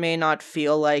small, it may not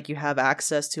feel like you have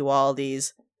access to all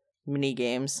these mini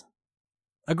games.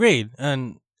 Agreed.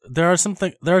 And there are some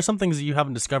things that you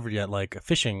haven't discovered yet, like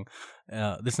fishing.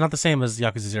 It's not the same as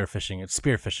Yakuza 0 fishing. It's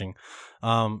spear fishing.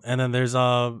 And then there's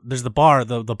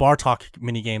the bar talk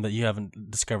mini game that you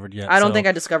haven't discovered yet. I don't think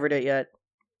I discovered it yet.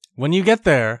 When you get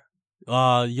there,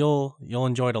 you'll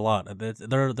enjoy it a lot.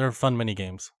 They're fun mini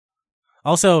games.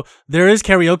 Also, there is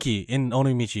karaoke in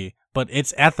Onomichi, but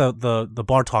it's at the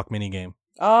bar talk mini game.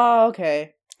 Oh,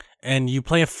 okay. And you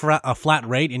play a flat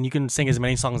rate, and you can sing as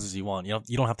many songs as you want. You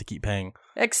don't have to keep paying.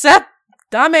 Except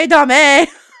Dame Dame.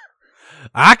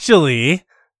 Actually,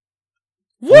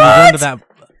 what?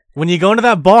 When you go into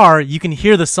that bar, you can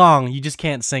hear the song. You just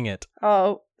can't sing it.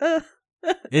 Oh.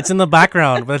 It's in the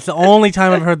background, but it's the only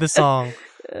time I've heard this song.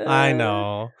 I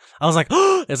know. I was like,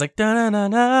 oh, it's like da na na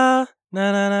na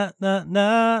na na na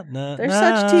na na. They're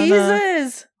such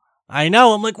teases. I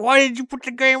know. I'm like, why did you put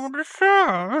the game on the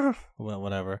song? Well,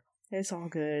 whatever. It's all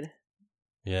good.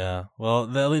 Yeah.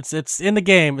 Well, it's in the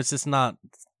game. It's just not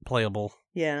playable.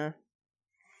 Yeah.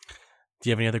 Do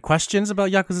you have any other questions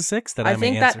about Yakuza 6 that I may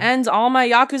think answer? that ends all my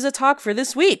Yakuza talk for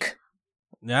this week.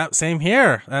 Yeah, same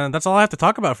here. And that's all I have to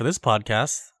talk about for this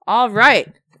podcast. All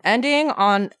right. Ending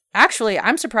on... Actually,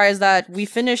 I'm surprised that we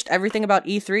finished everything about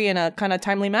E3 in a kind of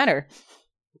timely manner.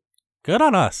 Good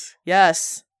on us.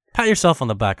 Yes. Pat yourself on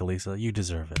the back, Elisa. You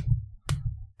deserve it.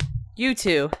 You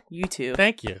too. You too.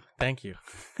 Thank you. Thank you.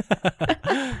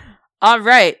 All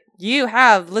right. You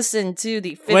have listened to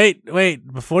the...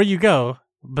 Wait. Before you go,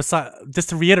 just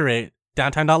to reiterate,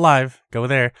 Downtime.live. Go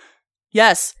there.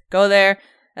 Yes. Go there.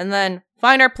 And then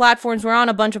find our platforms. We're on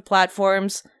a bunch of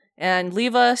platforms. And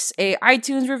leave us a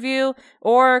iTunes review,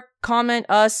 or comment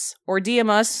us, or DM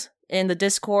us in the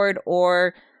Discord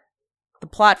or the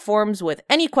platforms with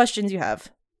any questions you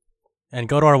have. And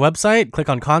go to our website, click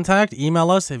on contact, email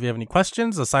us if you have any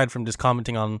questions. Aside from just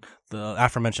commenting on the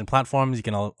aforementioned platforms, you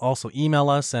can also email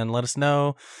us and let us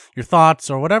know your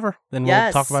thoughts or whatever. Then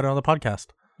we'll talk about it on the podcast.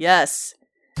 Yes.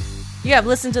 You have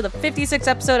listened to the 56th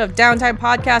episode of Downtime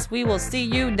Podcast. We will see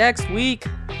you next week.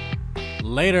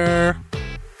 Later.